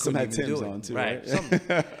 you know, you And some couldn't had even Timbs do it. on too, Right.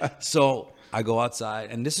 right? So I go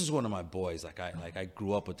outside, and this is one of my boys. I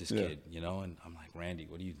grew up with this kid, you know, and I'm like, Randy,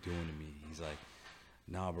 what are you doing to me? He's like,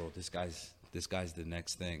 nah, bro, this guy's the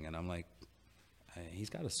next thing. And I'm like, he's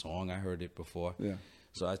got a song. I heard it before. Yeah.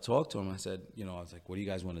 So I talked to him. I said, you know, I was like, what do you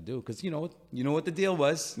guys want to do? Because you know what the deal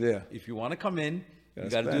was. Yeah. If you want to come in, you Gotta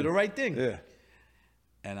got to do spend. the right thing. Yeah.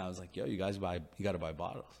 And I was like, yo, you got to buy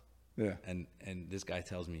bottles. Yeah. And this guy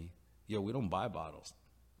tells me, yo, we don't buy bottles.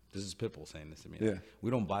 This is Pitbull saying this to me. Yeah.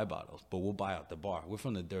 We don't buy bottles, but we'll buy out the bar. We're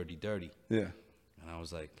from the Dirty Dirty. Yeah. And I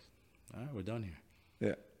was like, all right, we're done here.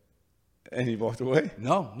 Yeah. And he walked away?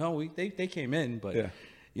 No, they came in, but, Yeah.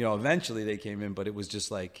 you know, eventually they came in, but it was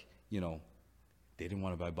just like, you know, they didn't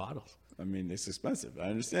want to buy bottles. I mean, it's expensive. I I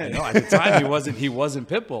understand. know, at the time he wasn't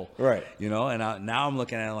Pitbull. Right. You know, and now I'm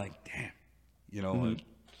looking at it like, damn, you know. Mm-hmm.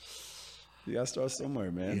 You got to start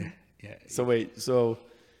somewhere, man. Yeah. So wait, so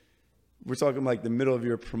we're talking like the middle of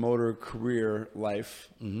your promoter career life.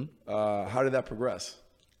 Mm-hmm. How did that progress?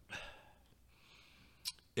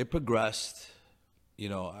 It progressed, you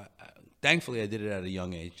know. Thankfully, I did it at a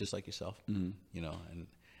young age, just like yourself. Mm-hmm. You know,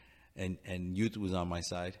 and youth was on my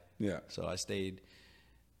side. Yeah. So I stayed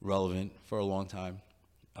relevant for a long time.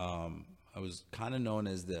 I was kind of known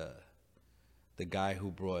as the guy who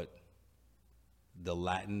brought the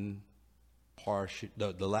Latin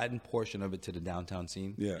the Latin portion of it to the downtown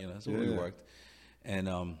scene. Yeah. You know, that's where we worked. And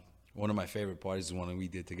one of my favorite parties is one that we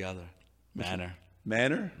did together. Manor.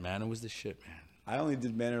 Manor? Manor was the shit, man. I only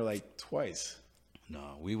did Manor like twice.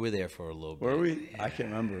 No, we were there for a little bit. Were we? I can't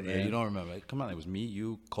remember, man. Yeah, you don't remember. Come on, it was me,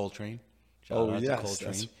 you, Coltrane. Shout Oh, out to yes.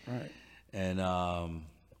 Coltrane. That's right. And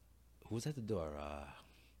who was at the door?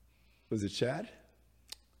 Was it Chad?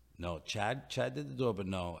 No, Chad did the door, but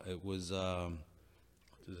no, it was what's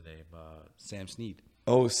his name? Sam Sneed.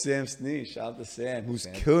 Oh, Sam Snead. Shout out to Sam, who's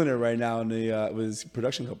killing it right now in the with his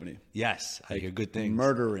production company. Yes, I hear good things.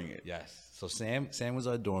 Murdering it. Yes. So Sam was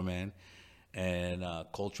our doorman, and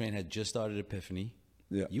Coltrane had just started Epiphany.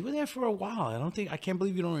 Yeah. You were there for a while. I can't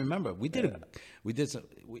believe you don't remember. We did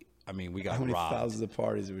we got How many robbed. thousands of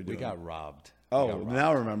parties did we do? We got robbed. Oh,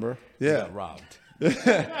 now I remember. We Yeah. got robbed.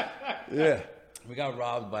 Yeah. We got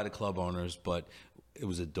robbed by the club owners, but it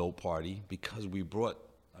was a dope party because we brought.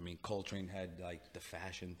 I mean, Coltrane had like the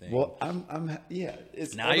fashion thing. Well, yeah.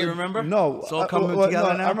 It's Now you remember? No, It's all coming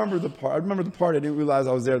together now? I remember the part. I remember the party. I didn't realize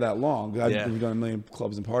I was there that long. Yeah. We've done a million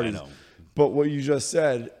clubs and parties. I know. But what you just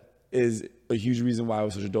said is a huge reason why it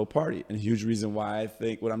was such a dope party, and a huge reason why I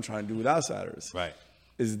think what I'm trying to do with Outsiders, Right.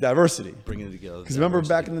 is diversity. Bringing it together. Because remember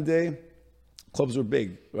back in the day, clubs were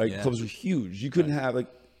big, right? Yeah. Clubs were huge. You couldn't have like.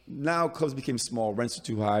 Now clubs became small, rents are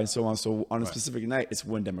too high, and so on. So on a specific night, it's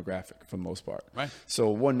one demographic for the most part. Right. So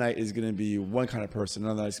one night is going to be one kind of person,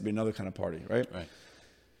 another night is going to be another kind of party, right? Right.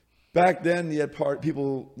 Back then, you had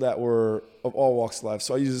people that were of all walks of life.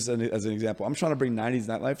 So I use this as an example. I'm trying to bring 90s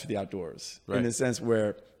nightlife to the outdoors in the sense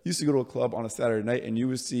where you used to go to a club on a Saturday night and you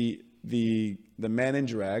would see the man in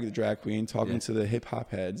drag, the drag queen, talking to the hip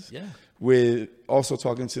hop heads, Yeah. with also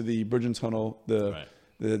talking to the Bridge and Tunnel, the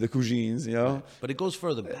the cuisines, you know. But it goes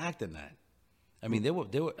further back than that. I mean, they were.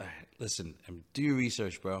 Listen, do your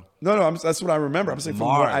research, bro. No, that's what I remember. I'm saying from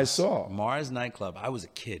what I saw. Mars nightclub. I was a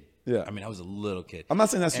kid. Yeah. I mean, I was a little kid. I'm not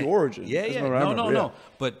saying that's your origin. Yeah, That's yeah. what I remember, No.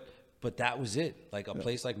 But that was it. Like a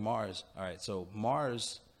place like Mars. All right. So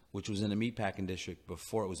Mars, which was in the meatpacking district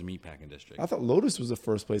before it was a meatpacking district. I thought Lotus was the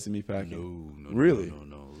first place in meatpacking. No. Really?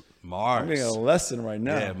 No. Mars. I'm getting a lesson right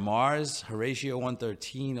now. Yeah, Mars, Horatio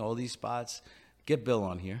 113, all these spots. Get Bill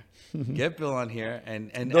on here. Get Bill on here and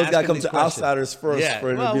Those ask gotta him come these to questions. Outsiders first Yeah, for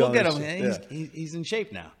him to well, be we'll on get this him. shit. He's in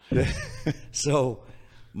shape now. So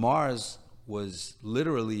Mars was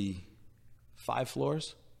literally 5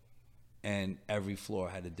 floors, and every floor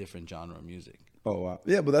had a different genre of music. Oh wow,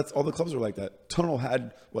 yeah, but that's all the clubs are like that. Tunnel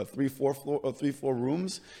had what 3-4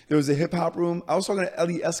 rooms. There was a hip hop room. I was talking to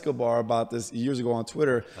Ellie Escobar about this years ago on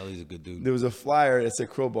Twitter. Ellie's a good dude. There was a flyer that said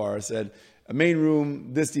Crowbar. It said a main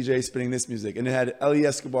room, this DJ spinning this music, and it had Ellie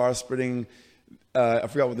Escobar spinning. I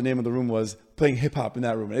forgot what the name of the room was, playing hip hop in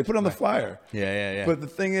that room. And they put it on the flyer. Yeah. But the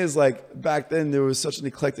thing is, like back then, there was such an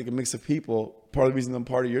eclectic mix of people. Part of the reason the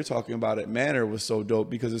party you're talking about at Manor was so dope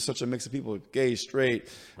because there's such a mix of people: gay, straight,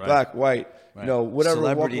 black, white, Right. you know, whatever.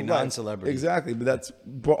 Celebrity, walk of life. non-celebrity. Exactly, but that's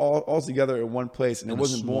all together in one place, and it In a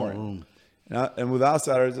wasn't small boring. room. And with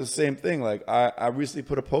Outsiders, it's the same thing. Like I recently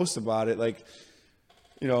put a post about it. Like,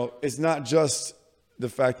 you know, it's not just the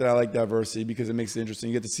fact that I like diversity because it makes it interesting.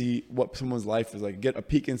 You get to see what someone's life is like, get a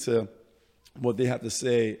peek into what they have to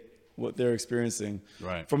say, what they're experiencing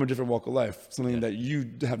Right. from a different walk of life, something that you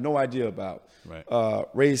have no idea about. Right.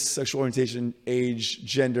 Race, sexual orientation, age,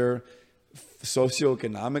 gender,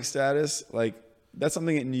 socioeconomic status. Like that's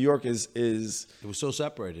something in New York is It was so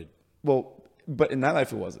separated. well, but in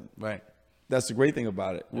nightlife it wasn't. Right. That's the great thing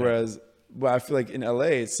about it. Whereas, well, I feel like in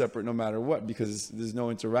LA it's separate no matter what because there's no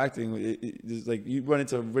interacting. There's like you run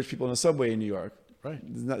into rich people in the subway in New York. Right.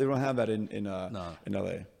 They don't have that in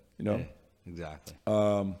LA. You know. Yeah, exactly.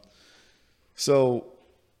 So,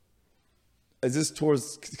 is this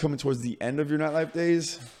coming towards the end of your nightlife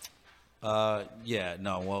days? Yeah.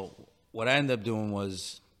 No. Well, what I ended up doing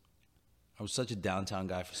was I was such a downtown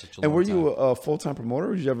guy for such a long And were time. you a full-time promoter,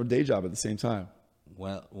 or did you have a day job at the same time?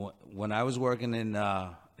 Well, when I was working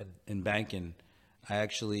in banking, I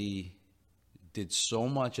actually did so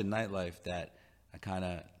much in nightlife that I kind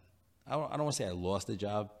of I don't want to say I lost the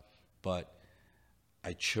job, but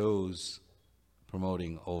I chose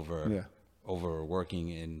promoting over working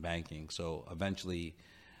in banking. So eventually,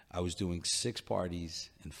 I was doing 6 parties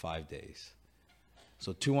in 5 days.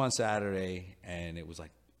 So 2 on Saturday, and it was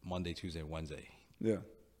like Monday, Tuesday, Wednesday. Yeah.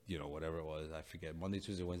 You know, whatever it was, I forget. Monday,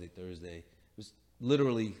 Tuesday, Wednesday, Thursday. It was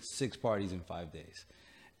literally 6 parties in 5 days.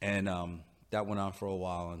 And that went on for a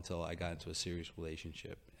while until I got into a serious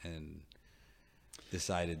relationship and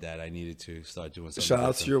decided that I needed to start doing something Shout out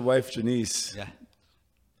to different. your wife, Janice. Yeah,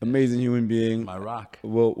 Amazing human being. my rock.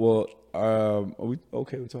 Well, are we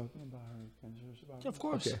okay? We're talking about her cancer survivor. Of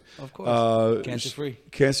course, Okay. of course. Cancer free.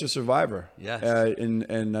 Cancer survivor. Yes.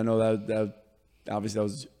 And I know that obviously that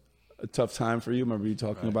was a tough time for you. I remember you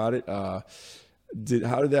talking about it. How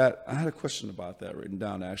did that? I had a question about that written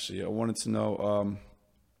down. Actually, I wanted to know.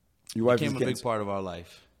 Your wife Became is a big cancer. part of our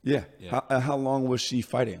life. Yeah. Yeah. How long was she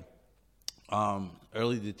fighting?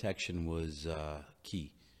 Early detection was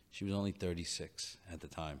key. She was only 36 at the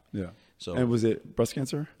time. Yeah. So And was it breast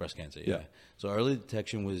cancer? breast cancer. Yeah. Yeah. So early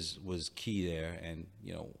detection was key there, and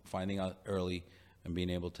you know, finding out early and being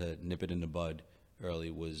able to nip it in the bud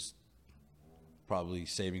early was probably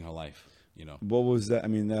saving her life. You know. What was that? I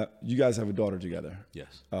mean, that you guys have a daughter together.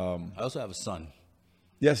 Yes. I also have a son.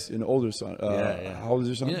 Yes, an older son. Yeah. How old is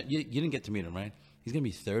your son? You didn't get to meet him, right? He's gonna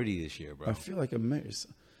be 30 this year, bro. I feel like I met your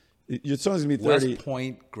son. Your son's gonna be 30. West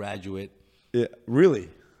Point graduate. Yeah, really?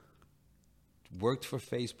 Worked for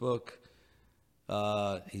Facebook.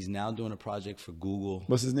 He's now doing a project for Google.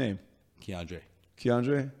 What's his name? Keandre.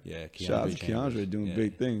 Keandre? Yeah, Keandre. Shout out to Chambers. Keandre doing Yeah.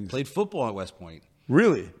 big things. Played football at West Point.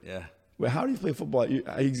 Really? Yeah. Wait, how do you play football?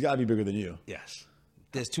 He's got to be bigger than you. Yes.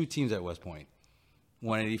 There's 2 teams at West Point.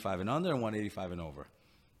 185 and under and 185 and over.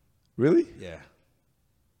 Really? Yeah.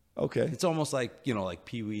 Okay. It's almost like, you know, like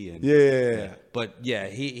Pee Wee and Yeah. But yeah,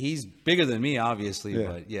 he's bigger than me, obviously.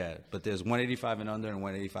 Yeah. But there's 185 and under and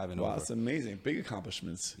 185 and Wow, over. that's amazing. Big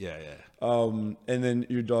accomplishments. Yeah. And then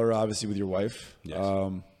your daughter, obviously, with your wife. Yes.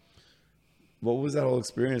 What was that whole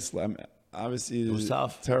experience like? I mean, obviously, it was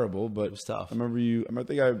tough. Terrible, but It was tough. I remember you. I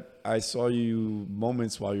think I saw you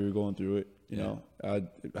moments while you were going through it. You know,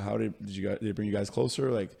 how did it bring you guys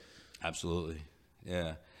closer? Like, Absolutely.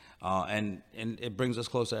 Yeah. And it brings us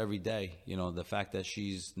closer every day. You know, the fact that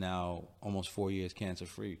she's now almost 4 years cancer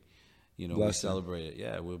free. You know, Blessing. we celebrate it.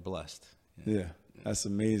 Yeah, we're blessed. yeah. That's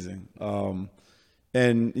amazing.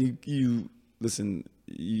 And you listen.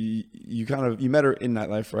 You kind of met her in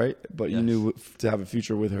nightlife, right? But you Yes. knew to have a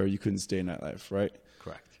future with her, you couldn't stay in nightlife, right?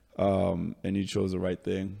 Correct. And you chose the right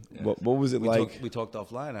thing. Yes. What was it like? We talked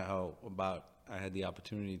offline about I had the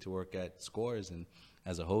opportunity to work at Scores and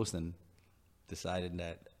as a host, and decided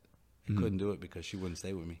that I couldn't do it because she wouldn't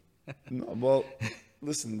stay with me. No, well,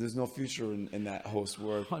 listen, there's no future in that host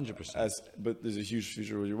work. 100%. But there's a huge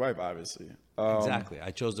future with your wife, obviously. Exactly.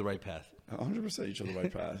 I chose the right path. 100% you chose the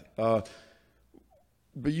right path.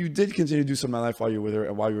 But you did continue to do some of my life while you were with her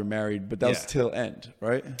and while you were married, but that was Yeah. till end,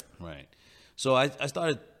 right? Right. So I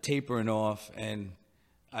started tapering off, and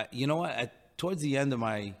you know what? Towards the end of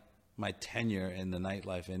my tenure in the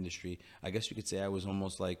nightlife industry, I guess you could say I was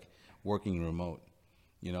almost like working remote.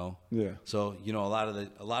 You know. Yeah. So a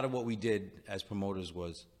lot of what we did as promoters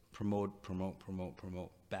was promote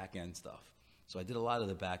back end stuff. So I did a lot of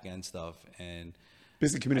the back end stuff and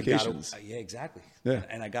Business communications. yeah, exactly. Yeah.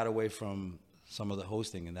 And I got away from some of the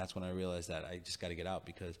hosting, and that's when I realized that I just got to get out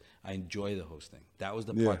because I enjoy the hosting. That was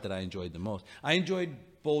the Yeah. part that I enjoyed the most. I enjoyed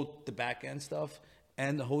both the back end stuff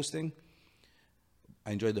and the hosting.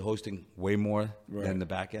 I enjoyed the hosting way more Right. than the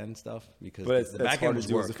back end stuff because But the that's back hard end to was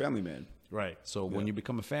do work. as a family man. Right. So when you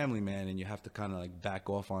become a family man and you have to kind of like back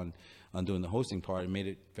off on doing the hosting part, it made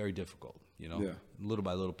it very difficult. You know, Yeah. little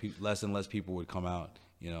by little, less and less people would come out.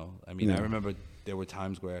 You know, I mean, Yeah. I remember there were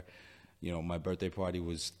times where, my birthday party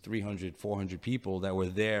was 300, 400 people that were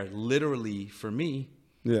there literally for me.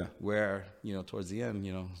 Yeah. Where, towards the end,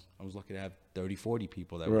 I was lucky to have 30, 40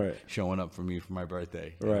 people that were Right. showing up for me for my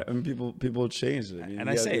birthday. Right. I mean, people changed it. I mean, And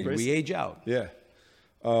you I gotta say, embrace we it. age out. Yeah.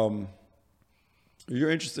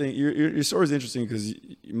 You're interesting. Your story is interesting because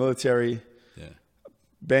military, Yeah.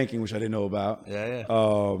 banking, which I didn't know about. Yeah,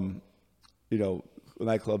 yeah.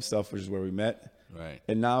 Nightclub stuff, which is where we met. Right.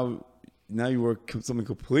 And now you work something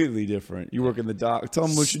completely different. You work in the dock. Tell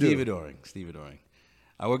them what you do. Stevedoring.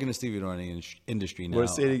 I work in the stevedoring industry now. Well,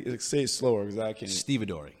 say it slower because I can't.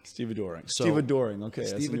 Stevedoring. Stevedoring. So- Stevedoring. Okay,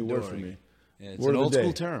 that's a new word for Stevedoring. me. Yeah, it's Word an of the old day.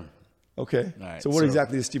 school term. Okay. All right, So what so-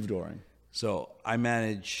 exactly is stevedoring? So I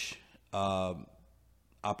manage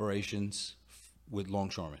operations with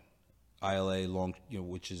longshoremen, ILA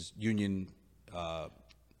which is union.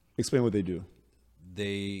 Explain what they do.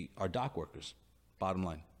 They are dock workers. Bottom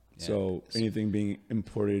line. Yeah. So anything being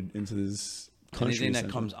imported into this country. anything that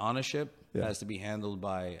essentially. comes on a ship Yeah. has to be handled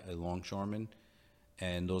by a longshoreman,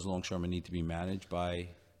 and those longshoremen need to be managed by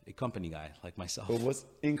a company guy like myself. But what's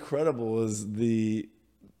incredible is the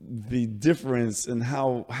difference in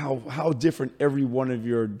how different every one of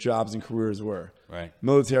your jobs and careers were. Right.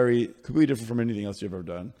 Military, completely different from anything else you've ever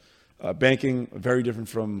done. Banking, very different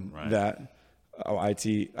from Right. that.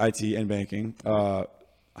 IT and banking.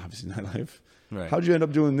 Obviously nightlife. Right. How'd you end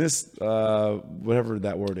up doing this? Whatever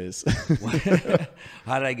that word is.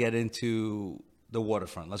 How did I get into the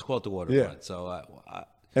waterfront? Let's call it the waterfront. Yeah. So,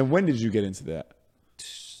 And when did you get into that?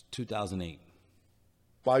 2008.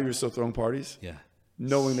 While you were still throwing parties? Yeah.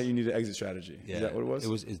 Knowing that you needed an exit strategy. Yeah. Is that what it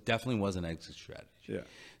was? It definitely was an exit strategy. Yeah.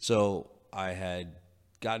 So I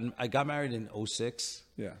got married in 2006.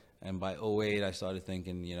 Yeah. And by 2008, I started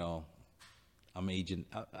thinking, I'm aging.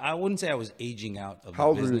 I wouldn't say I was aging out of How the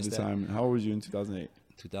old were you at business the then. time? How old were you in 2008?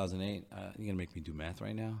 2008. You're going to make me do math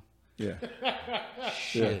right now? Yeah.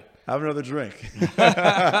 Shit. Yeah. Have another drink.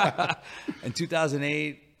 In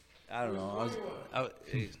 2008, I don't know.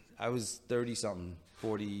 I was 30 something,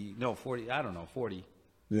 40. No, 40. I don't know, 40.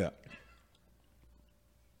 Yeah.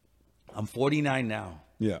 I'm 49 now.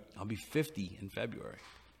 Yeah. I'll be 50 in February.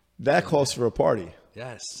 That calls for a party.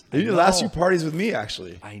 Yes. You did the last few parties with me,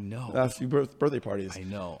 actually. I know. Last few birthday parties. I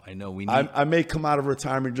know. We need. I may come out of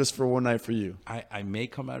retirement just for one night for you. I may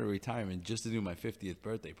come out of retirement just to do my 50th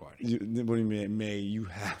birthday party. What do you mean? May you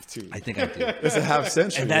have to? I think I do. It's a half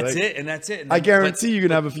century. And that's like, it. And that's it. And I then- guarantee you're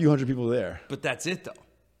gonna have a few hundred people there. But that's it, though.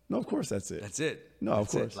 No, of course that's it. That's it. No, of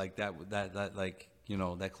That's it. course. Like that. Like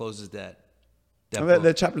that closes that. I mean,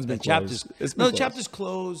 that chapter's been that chapter's- closed. It's been no, the closed. chapter's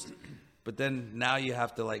closed. But then now you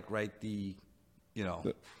have to write the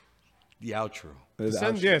outro. The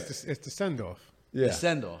Send, outro. yeah, it's the send off. Yeah. The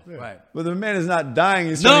send off. Right. But the man is not dying.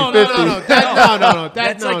 He's No, turning no, 50. no, no.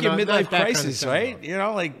 That's like your midlife crisis, right?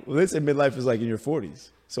 Like Well, they say midlife is like in your 40s.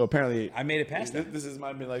 So apparently, I made it past that. this is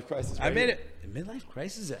my midlife crisis. I right made here. it. Midlife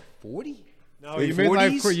crisis at 40? No, Late your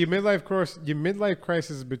midlife, 40s? your midlife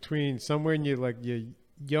crisis is between somewhere in your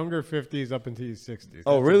younger 50s up into your 60s.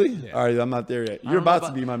 Oh, That's really? it. All right, I'm not there yet. I You're don't know about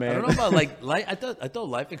to be my man. I don't know about like I thought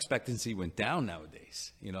life expectancy went down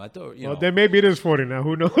nowadays. You know, I thought Well, then maybe it is 40 now.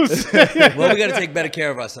 Who knows? well, we got to take better care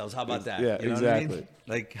of ourselves. How about that? Yeah, You know what I mean? exactly.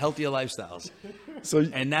 Like healthier lifestyles, So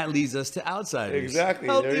and that leads us to outsiders. exactly.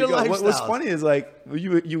 Healthier There you go. What's lifestyles. funny is like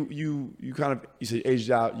you kind of you say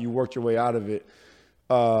aged out. You worked your way out of it.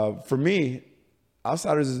 For me,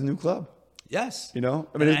 Outsiders is a new club. Yes. You know,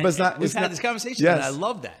 I mean, but it's not. We've it's had not, this conversation, Yes. and I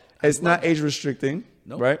love that. It's not age restricting,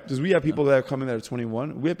 Nope. right? Because we have people that are coming that are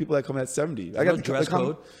 21. We have people that come at 70. I no the dress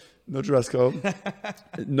comment- code. No dress code.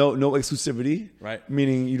 no exclusivity. Right.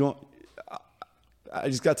 Meaning you don't. I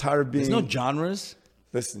just got tired of being. There's no genres.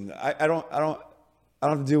 Listen, I don't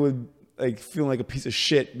have to deal with like feeling like a piece of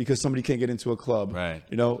shit because somebody can't get into a club. Right.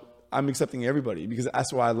 You know, I'm accepting everybody because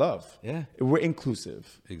that's what I love. Yeah. We're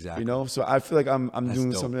inclusive. Exactly. You know, so I feel like I'm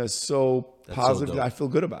doing dope. something that's so That's so positive dope. that I feel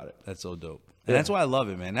good about it. That's so dope. And that's why I love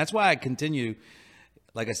it, man. That's why I continue.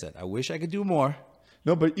 Like I said, I wish I could do more.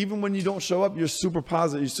 No, but even when you don't show up, you're super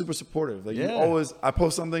positive. You're super supportive. Like you Yeah. always, I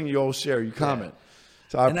post something, you always share, you comment.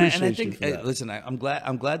 So I appreciate and I think, you for that. listen, I'm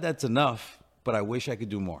glad that's enough. But I wish I could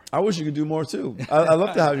do more. I wish you could do more too. I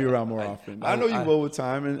love to have you around more often. I know you will with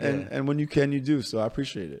time, and when you can, you do. So I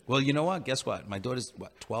appreciate it. Well, you know what? Guess what? My daughter's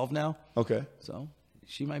 12 now, Okay, so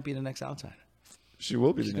she might be the next outsider. she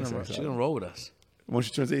will be She's the next gonna, outsider. she's gonna roll with us. Once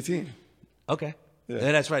she turns 18. Okay. Yeah.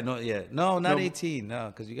 Yeah, that's right. No, not No. 18. No,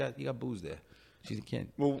 because you got booze there. She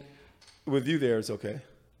can't. Well, with you there, it's okay.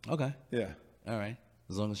 Okay. Yeah, All right.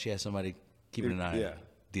 As long as she has somebody keeping an eye. on Yeah. her.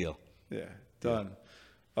 Deal. yeah, done.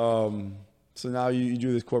 So now you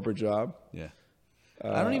do this corporate job, Yeah.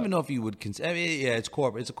 I don't even know if you would consider. I mean, yeah, it's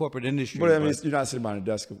corporate. It's a corporate industry. but I mean, you're not sitting behind a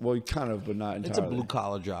desk. Well, you kind of, but not entirely. it's a blue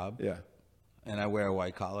collar job. Yeah, And I wear a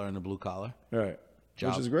white collar and a blue collar. right.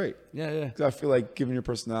 Job. Which is great. Yeah, yeah. 'Cause I feel like, given your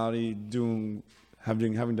personality,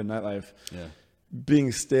 having done nightlife, Yeah.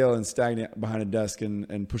 being stale and stagnant behind a desk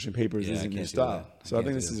and pushing papers Yeah, I isn't your can't do style. that. So I can't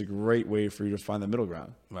think do this is that. a great way for you to find the middle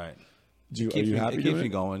ground. Right. Are you It happy keeps doing me it?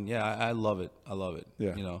 going. Yeah, I love it. I love it.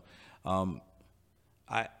 Yeah. You know,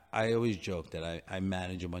 I always joke that I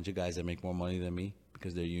manage a bunch of guys that make more money than me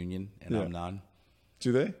because they're union and Yeah. I'm non.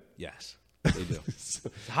 Do they? Yes, they do.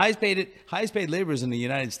 highest paid laborers in the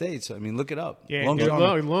United States. I mean, look it up. Yeah,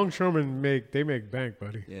 Longshoremen. longshoremen make bank,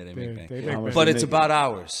 buddy. Yeah, they make bank. They How make much bank. But they it's make about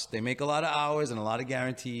hours. They make a lot of hours and a lot of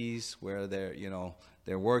guarantees where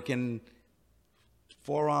they're working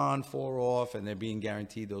 4 on, 4 off, and they're being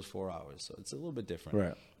guaranteed those 4 hours. So it's a little bit different.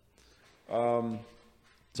 Right.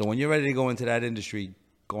 So when you're ready to go into that industry,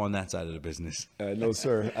 go on that side of the business. No,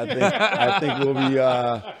 sir. I think we'll be.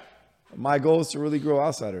 My goal is to really grow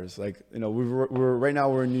Outsiders. Like, you know, we're right now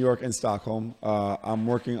we're in New York and Stockholm. I'm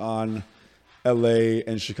working on LA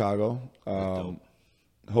and Chicago.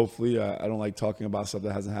 Hopefully, I don't like talking about stuff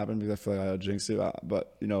that hasn't happened because I feel like I'll jinx it.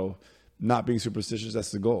 But you know, not being superstitious,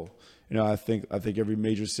 that's the goal. You know, I think every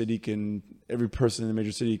person in a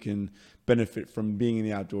major city can benefit from being in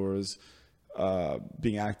the outdoors,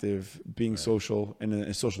 being active, being social in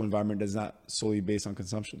a social environment that's not solely based on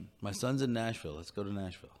consumption. My son's in Nashville. Let's go to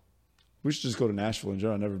Nashville. We should just go to Nashville in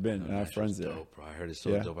general. I've never been, and I have friends there. Dope, bro. I heard it's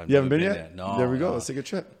so Yeah. dope. I've You haven't never been yet? there. No. There we go. no. Let's take a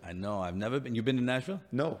trip. I know. I've never been. You've been to Nashville?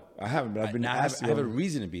 No, I haven't, but I've been Now, asked I have a to.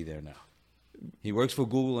 reason to be there now. He works for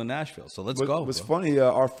Google in Nashville, so let's go. What's bro. funny,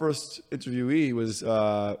 our first interviewee was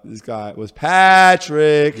this guy was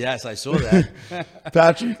Patrick. Yes, I saw that.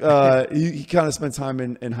 Patrick, he kind of spent time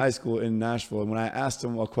in high school in Nashville, and when I asked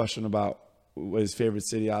him a question about his favorite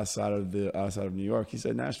city outside of New York, he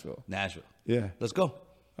said Nashville. Nashville. Yeah, Let's go.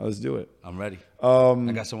 let's do it. I'm ready. I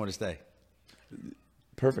got somewhere to stay.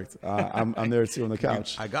 Perfect. I'm there too on the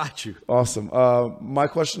couch. I got you. Awesome. My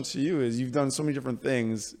question to you is: you've done so many different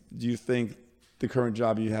things. Do you think the current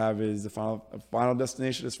job you have is the final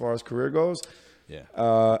destination as far as career goes? Yeah.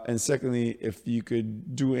 And secondly, if you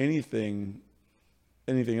could do anything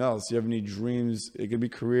else, do you have any dreams? It could be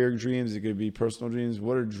career dreams, it could be personal dreams.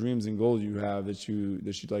 What are dreams and goals you have that you'd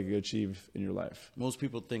like to achieve in your life? Most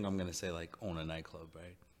people think I'm gonna say like own a nightclub,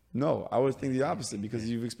 right? No, I would think the opposite because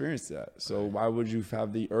you've experienced that. So why would you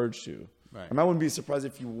have the urge to? Right. I mean, I wouldn't be surprised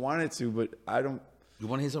if you wanted to, but I don't. You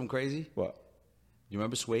want to hear something crazy? What? You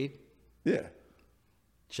remember Suede? Yeah.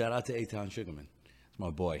 Shout out to A-Town Sugarman. It's my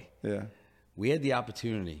boy. Yeah. We had the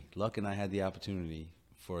opportunity. Luck and I had the opportunity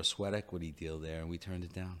for a sweat equity deal there, and we turned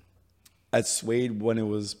it down At Suede when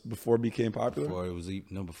before it became popular? before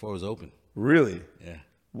it was open. Really? Yeah.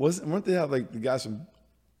 Weren't they have like the guys from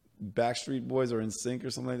Backstreet Boys or NSYNC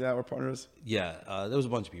or something like that were partners? Yeah, there was a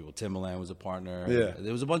bunch of people. Timbaland was a partner. Yeah.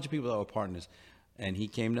 There was a bunch of people that were partners. And he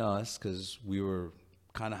came to us because we were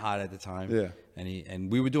kind of hot at the time. Yeah.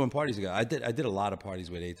 And we were doing parties together. I did a lot of parties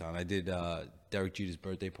with Aton. I did Derek Jeter's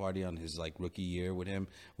birthday party on his like rookie year with him,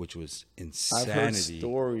 which was insanity. I've heard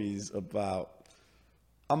stories about.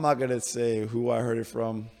 I'm not gonna say who I heard it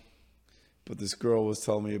from, but this girl was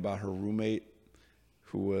telling me about her roommate,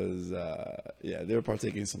 who was they were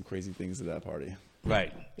partaking in some crazy things at that party.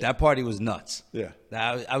 Right. That party was nuts. Yeah.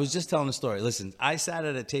 I was just telling the story. Listen, I sat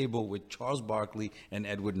at a table with Charles Barkley and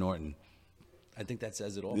Edward Norton. I think that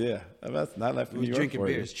says it all. Yeah, that's not left in We New were York drinking for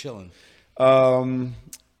you. beers, chilling.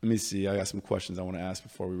 Let me see. I got some questions I want to ask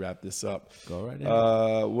before we wrap this up. Go right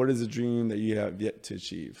ahead. What is a dream that you have yet to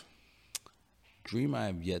achieve? Dream I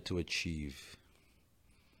have yet to achieve.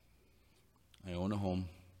 I own a home.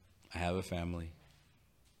 I have a family.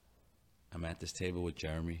 I'm at this table with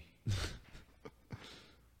Jeremy.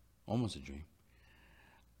 Almost a dream.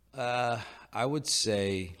 I would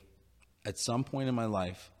say at some point in my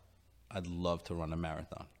life, I'd love to run a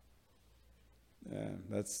marathon. Yeah,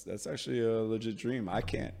 that's actually a legit dream. I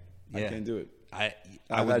can't do it. I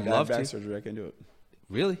I've would had love back to. surgery. I can't do it.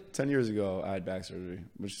 Really? 10 years ago, I had back surgery,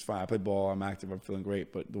 which is fine. I play ball. I'm active. I'm feeling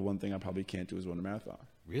great. But the one thing I probably can't do is run a marathon.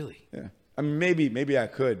 Really? Yeah. I mean, maybe I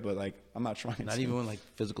could, but like I'm not trying. Not to. even with like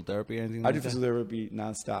physical therapy or anything I like do that? physical therapy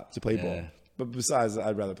nonstop to play ball. Yeah. But besides,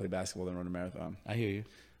 I'd rather play basketball than run a marathon. I hear you.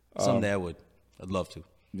 Someday I would. I'd love to.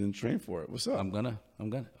 Then train for it. What's up? I'm gonna.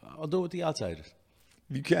 I'll do it with the outsiders.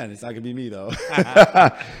 You can. It's not gonna be me though.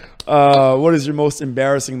 What is your most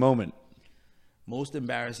embarrassing moment Most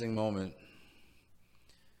embarrassing moment.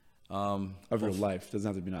 of your life? Doesn't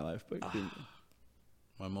have to be not life, but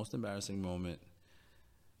My most embarrassing moment.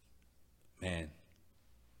 Man,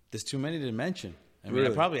 there's too many to mention. I mean,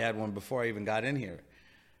 Really? I probably had one before I even got in here.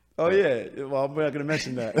 oh yeah. Well, we're not gonna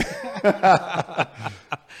mention that.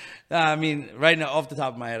 Nah, I mean, right now, off the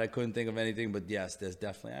top of my head, I couldn't think of anything. But yes, there's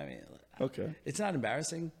definitely. I mean, Okay. it's not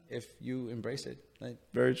embarrassing if you embrace it. Like,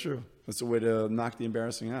 Very true. That's a way to knock the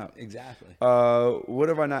embarrassing out. exactly. What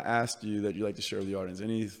have I not asked you that you'd like to share with the audience?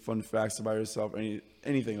 Any fun facts about yourself?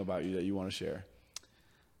 Anything about you that you want to share?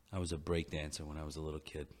 I was a break dancer when I was a little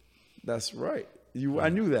kid. That's right. I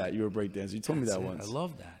knew that you were a breakdancer. You told me that That's it. once. I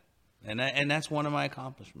love that, and that's one of my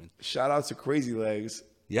accomplishments. Shout out to Crazy Legs.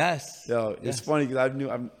 Yes. Yo, Yes. it's funny because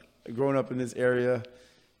I'm growing up in this area.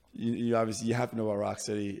 You obviously you have to know about Rock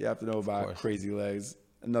City. You have to know about course. Crazy Legs.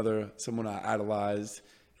 Someone I idolized,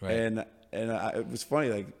 Right. and it was funny.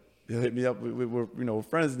 Like he'll hit me up. We're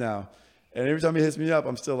friends now, and every time he hits me up,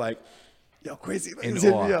 I'm still like, "Yo, Crazy Legs In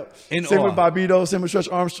hit awe. me up." In Same awe. with Bobito. Same with Stretch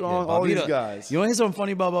Armstrong. Yeah, all these Bobito- guys. You want to hear something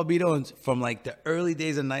funny about Bobito from like the early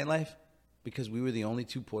days of nightlife? Because we were the only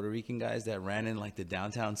two Puerto Rican guys that ran in like the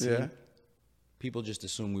downtown scene. Yeah. People just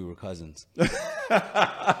assumed we were cousins.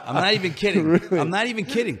 I'm not even kidding. Really? I'm not even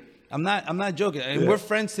kidding. I'm not joking. And we're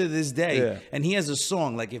friends to this day. Yeah. And he has a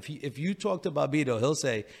song. Like if you talk to Bobito, he'll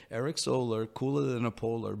say, Eric Solar, cooler than a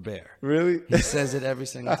polar bear. Really? He says it every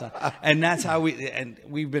single time. And that's how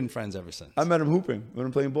we've been friends ever since. I met him hooping when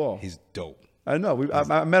I'm playing ball. He's dope. I know.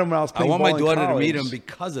 I met him when I was I playing want ball my in daughter to meet college. him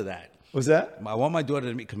because of that. Was that? I want my daughter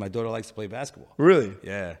to meet because my daughter likes to play basketball. Really?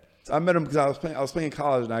 Yeah. I met him because I was playing in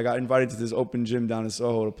college and I got invited to this open gym down in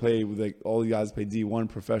Soho to play with like all the guys that play D1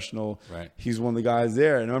 professional. Right. He's one of the guys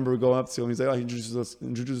there, and I remember going up to him. He's like, "Oh, he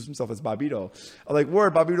introduced himself as Bobito." I'm like,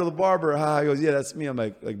 "Word, Bobito the barber." He goes, "Yeah, that's me." I'm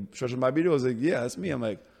like stretching Bobito. I was like, "Yeah, that's me." I'm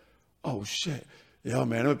like, "Oh shit, yo,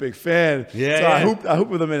 man, I'm a big fan." Yeah, So yeah. I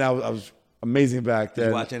hooped with him, and I was amazing back Did then.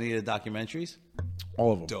 you watch any of the documentaries?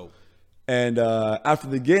 All of them. Dope. And after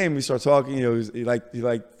the game, we started talking. You know, he liked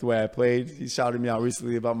the way I played. He shouted me out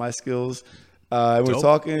recently about my skills. And we were Dope.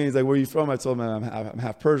 talking. He's like, "Where are you from?" I told him I'm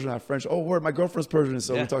half Persian, half French. Oh, word, my girlfriend's Persian.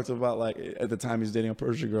 So Yeah. we talked about like at the time he was dating a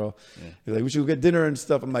Persian girl. He's like, "We should go get dinner and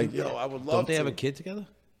stuff." I'm like, "Yo, I would love Don't they to." have a kid together?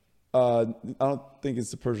 I don't think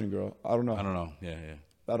it's the Persian girl. I don't know. I don't know. Yeah,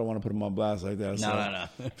 yeah. I don't want to put him on blast like that.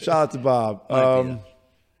 No. Shout out to Bob. Might be,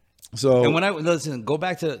 So And when I listen, going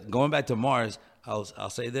back to Mars, I'll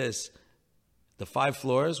say this: the 5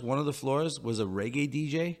 floors. One of the floors was a reggae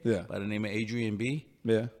DJ Yeah. by the name of Adrian B,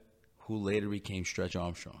 yeah. who later became Stretch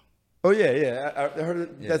Armstrong. Oh yeah. I heard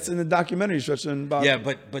it. That's in the documentary. Stretching Bob. Yeah,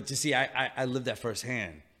 but to see, I lived that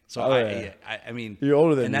firsthand. So Oh, yeah. I mean, You're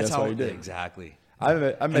older than and me, that's that's how why you did. exactly. I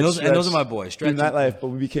met And those are Stretch my boys. through Stretch- nightlife, but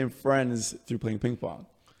we became friends through playing ping pong.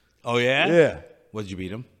 Oh yeah, Yeah. What did you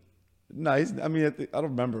beat him? No, I don't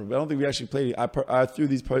remember, but I don't think we actually played. I threw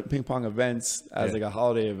these ping pong events as Yeah. like a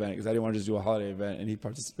holiday event because I didn't want to just do a holiday event, and he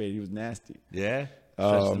participated. He was nasty. Yeah,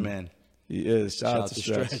 Stretch the man. He is. Shout out to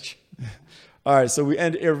Stretch. Stretch. All right, so we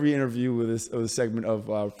end every interview with a segment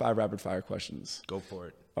of 5 rapid fire questions. Go for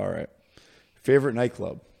it. All right. Favorite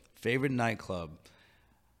nightclub? Favorite nightclub?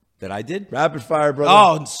 That I did? Rapid fire, brother.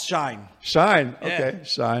 Oh, Shine. Shine. Yeah. Okay,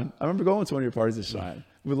 Shine. I remember going to one of your parties at Shine.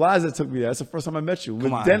 With Liza took me there. That's the first time I met you. With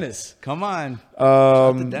Come on. Dennis. Come on. Shout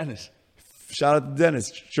out to Dennis. Shout out to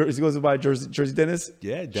Dennis. He goes by Jersey Dennis?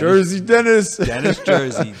 Yeah, Dennis. Jersey Dennis. Dennis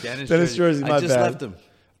Jersey. Dennis Jersey, my I just bad. left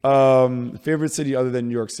him. Favorite city other than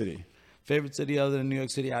New York City? Favorite city other than New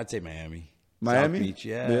York City? I'd say Miami. Miami? South Beach,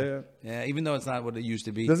 yeah. Yeah. Yeah, even though it's not what it used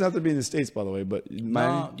to be. It doesn't have to be in the States, by the way, but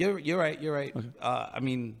Miami. No, you're right. You're right. I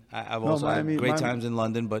mean, I've No, also Miami- had great Miami- times in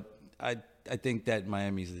London, but I think that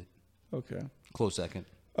Miami's a Okay. close second.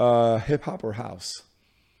 Hip hop or house?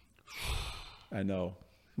 I know.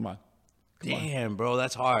 Come on. Damn, bro,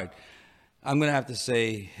 that's hard. I'm gonna have to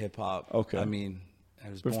say hip hop. Okay. I mean, I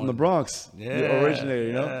was We're born from the Bronx. Yeah, The originator,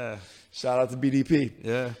 you know? yeah. Shout out to BDP.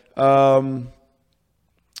 Yeah.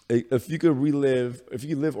 If you could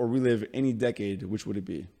live or relive any decade, which would it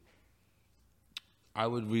be? I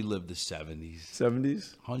would relive the 70s.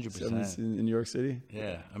 70s? 100%. 70s in New York City?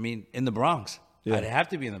 Yeah, I mean, in the Bronx. Yeah. I'd have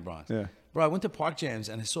to be in the Bronx. Yeah. Bro, I went to Park Jams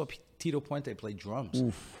and I saw Tito Puente play drums.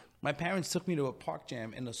 My parents took me to a Park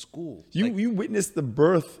Jam in a school. You witnessed the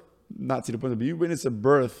birth, not to the point, but you witnessed the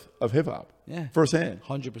birth of hip hop. Yeah. Firsthand.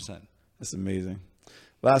 100%. That's amazing.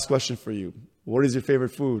 Last question for you. What is your favorite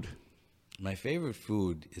food? My favorite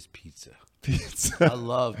food is pizza. Pizza. I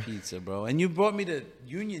love pizza, bro. And you brought me to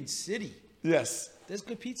Union City. Yes. There's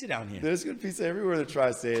good pizza down here. There's good pizza everywhere in the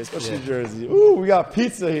tri-state, especially in Yeah. Jersey. Ooh, we got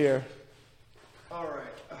pizza here. All right.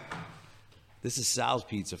 This is Sal's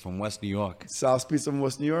Pizza from West New York. South Pizza from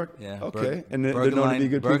West New York? Yeah. Okay. And they're Burger known to Line, be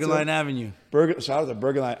good Burger pizza? Line Avenue. Shout out to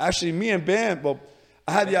Burger Line. Actually, me and Bam, well,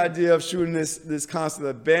 I had the idea of shooting this concert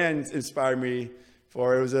that Bam inspired me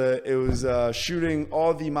for. It was shooting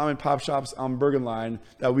all the mom and pop shops on Burger Line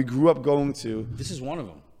that we grew up going to. This is one of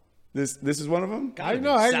them. This is one of them. I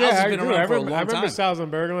know. I Sal's has do. been I around for a long remember time. Sal's on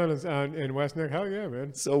Bergerland in West Neck. Hell yeah,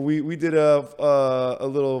 man. So we did a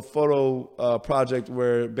little photo project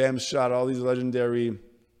where Bam shot all these legendary,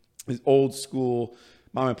 these old school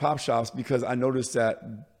mom and pop shops because I noticed that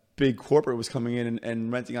big corporate was coming in and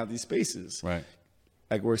renting out these spaces. Right.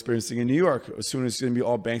 Like we're experiencing in New York. Soon it's going to be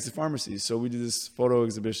all banks and pharmacies. So we did this photo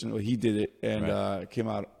exhibition. Well, he did it, and it came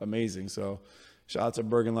out amazing. So shout out to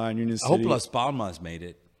Bergen Line, Union I City. hope Las Palmas made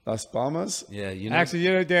it. Las Palmas? Yeah, you know. Actually,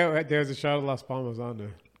 yeah, there's a shot of Las Palmas on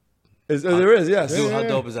there. There is, yes. Dude, how yeah.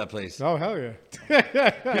 dope is that place? Oh, hell yeah.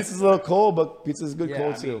 Pizza's a little cold, but pizza's good Yeah,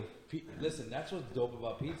 cold I too. mean, listen, that's what's dope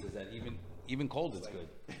about pizza is that even cold is good.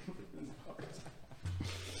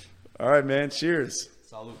 All right, man. Cheers.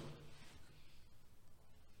 Salud.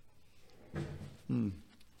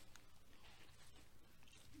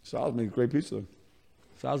 Sal's makes great pizza.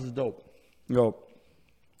 Sal's is dope. Yo,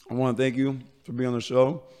 I want to thank you for being on the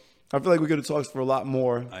show. I feel like we could have talked for a lot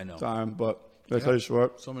more I know. time, but let's cut it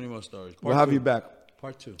short. So many more stories. We'll have you back.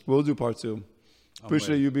 Part two. We'll do part two. Appreciate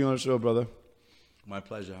ready. you being on the show, brother. My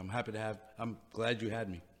pleasure. I'm glad you had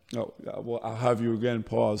me. Oh, yeah, well, I'll have you again.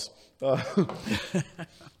 Pause. On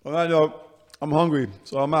that note, I'm hungry,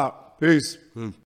 so I'm out. Peace.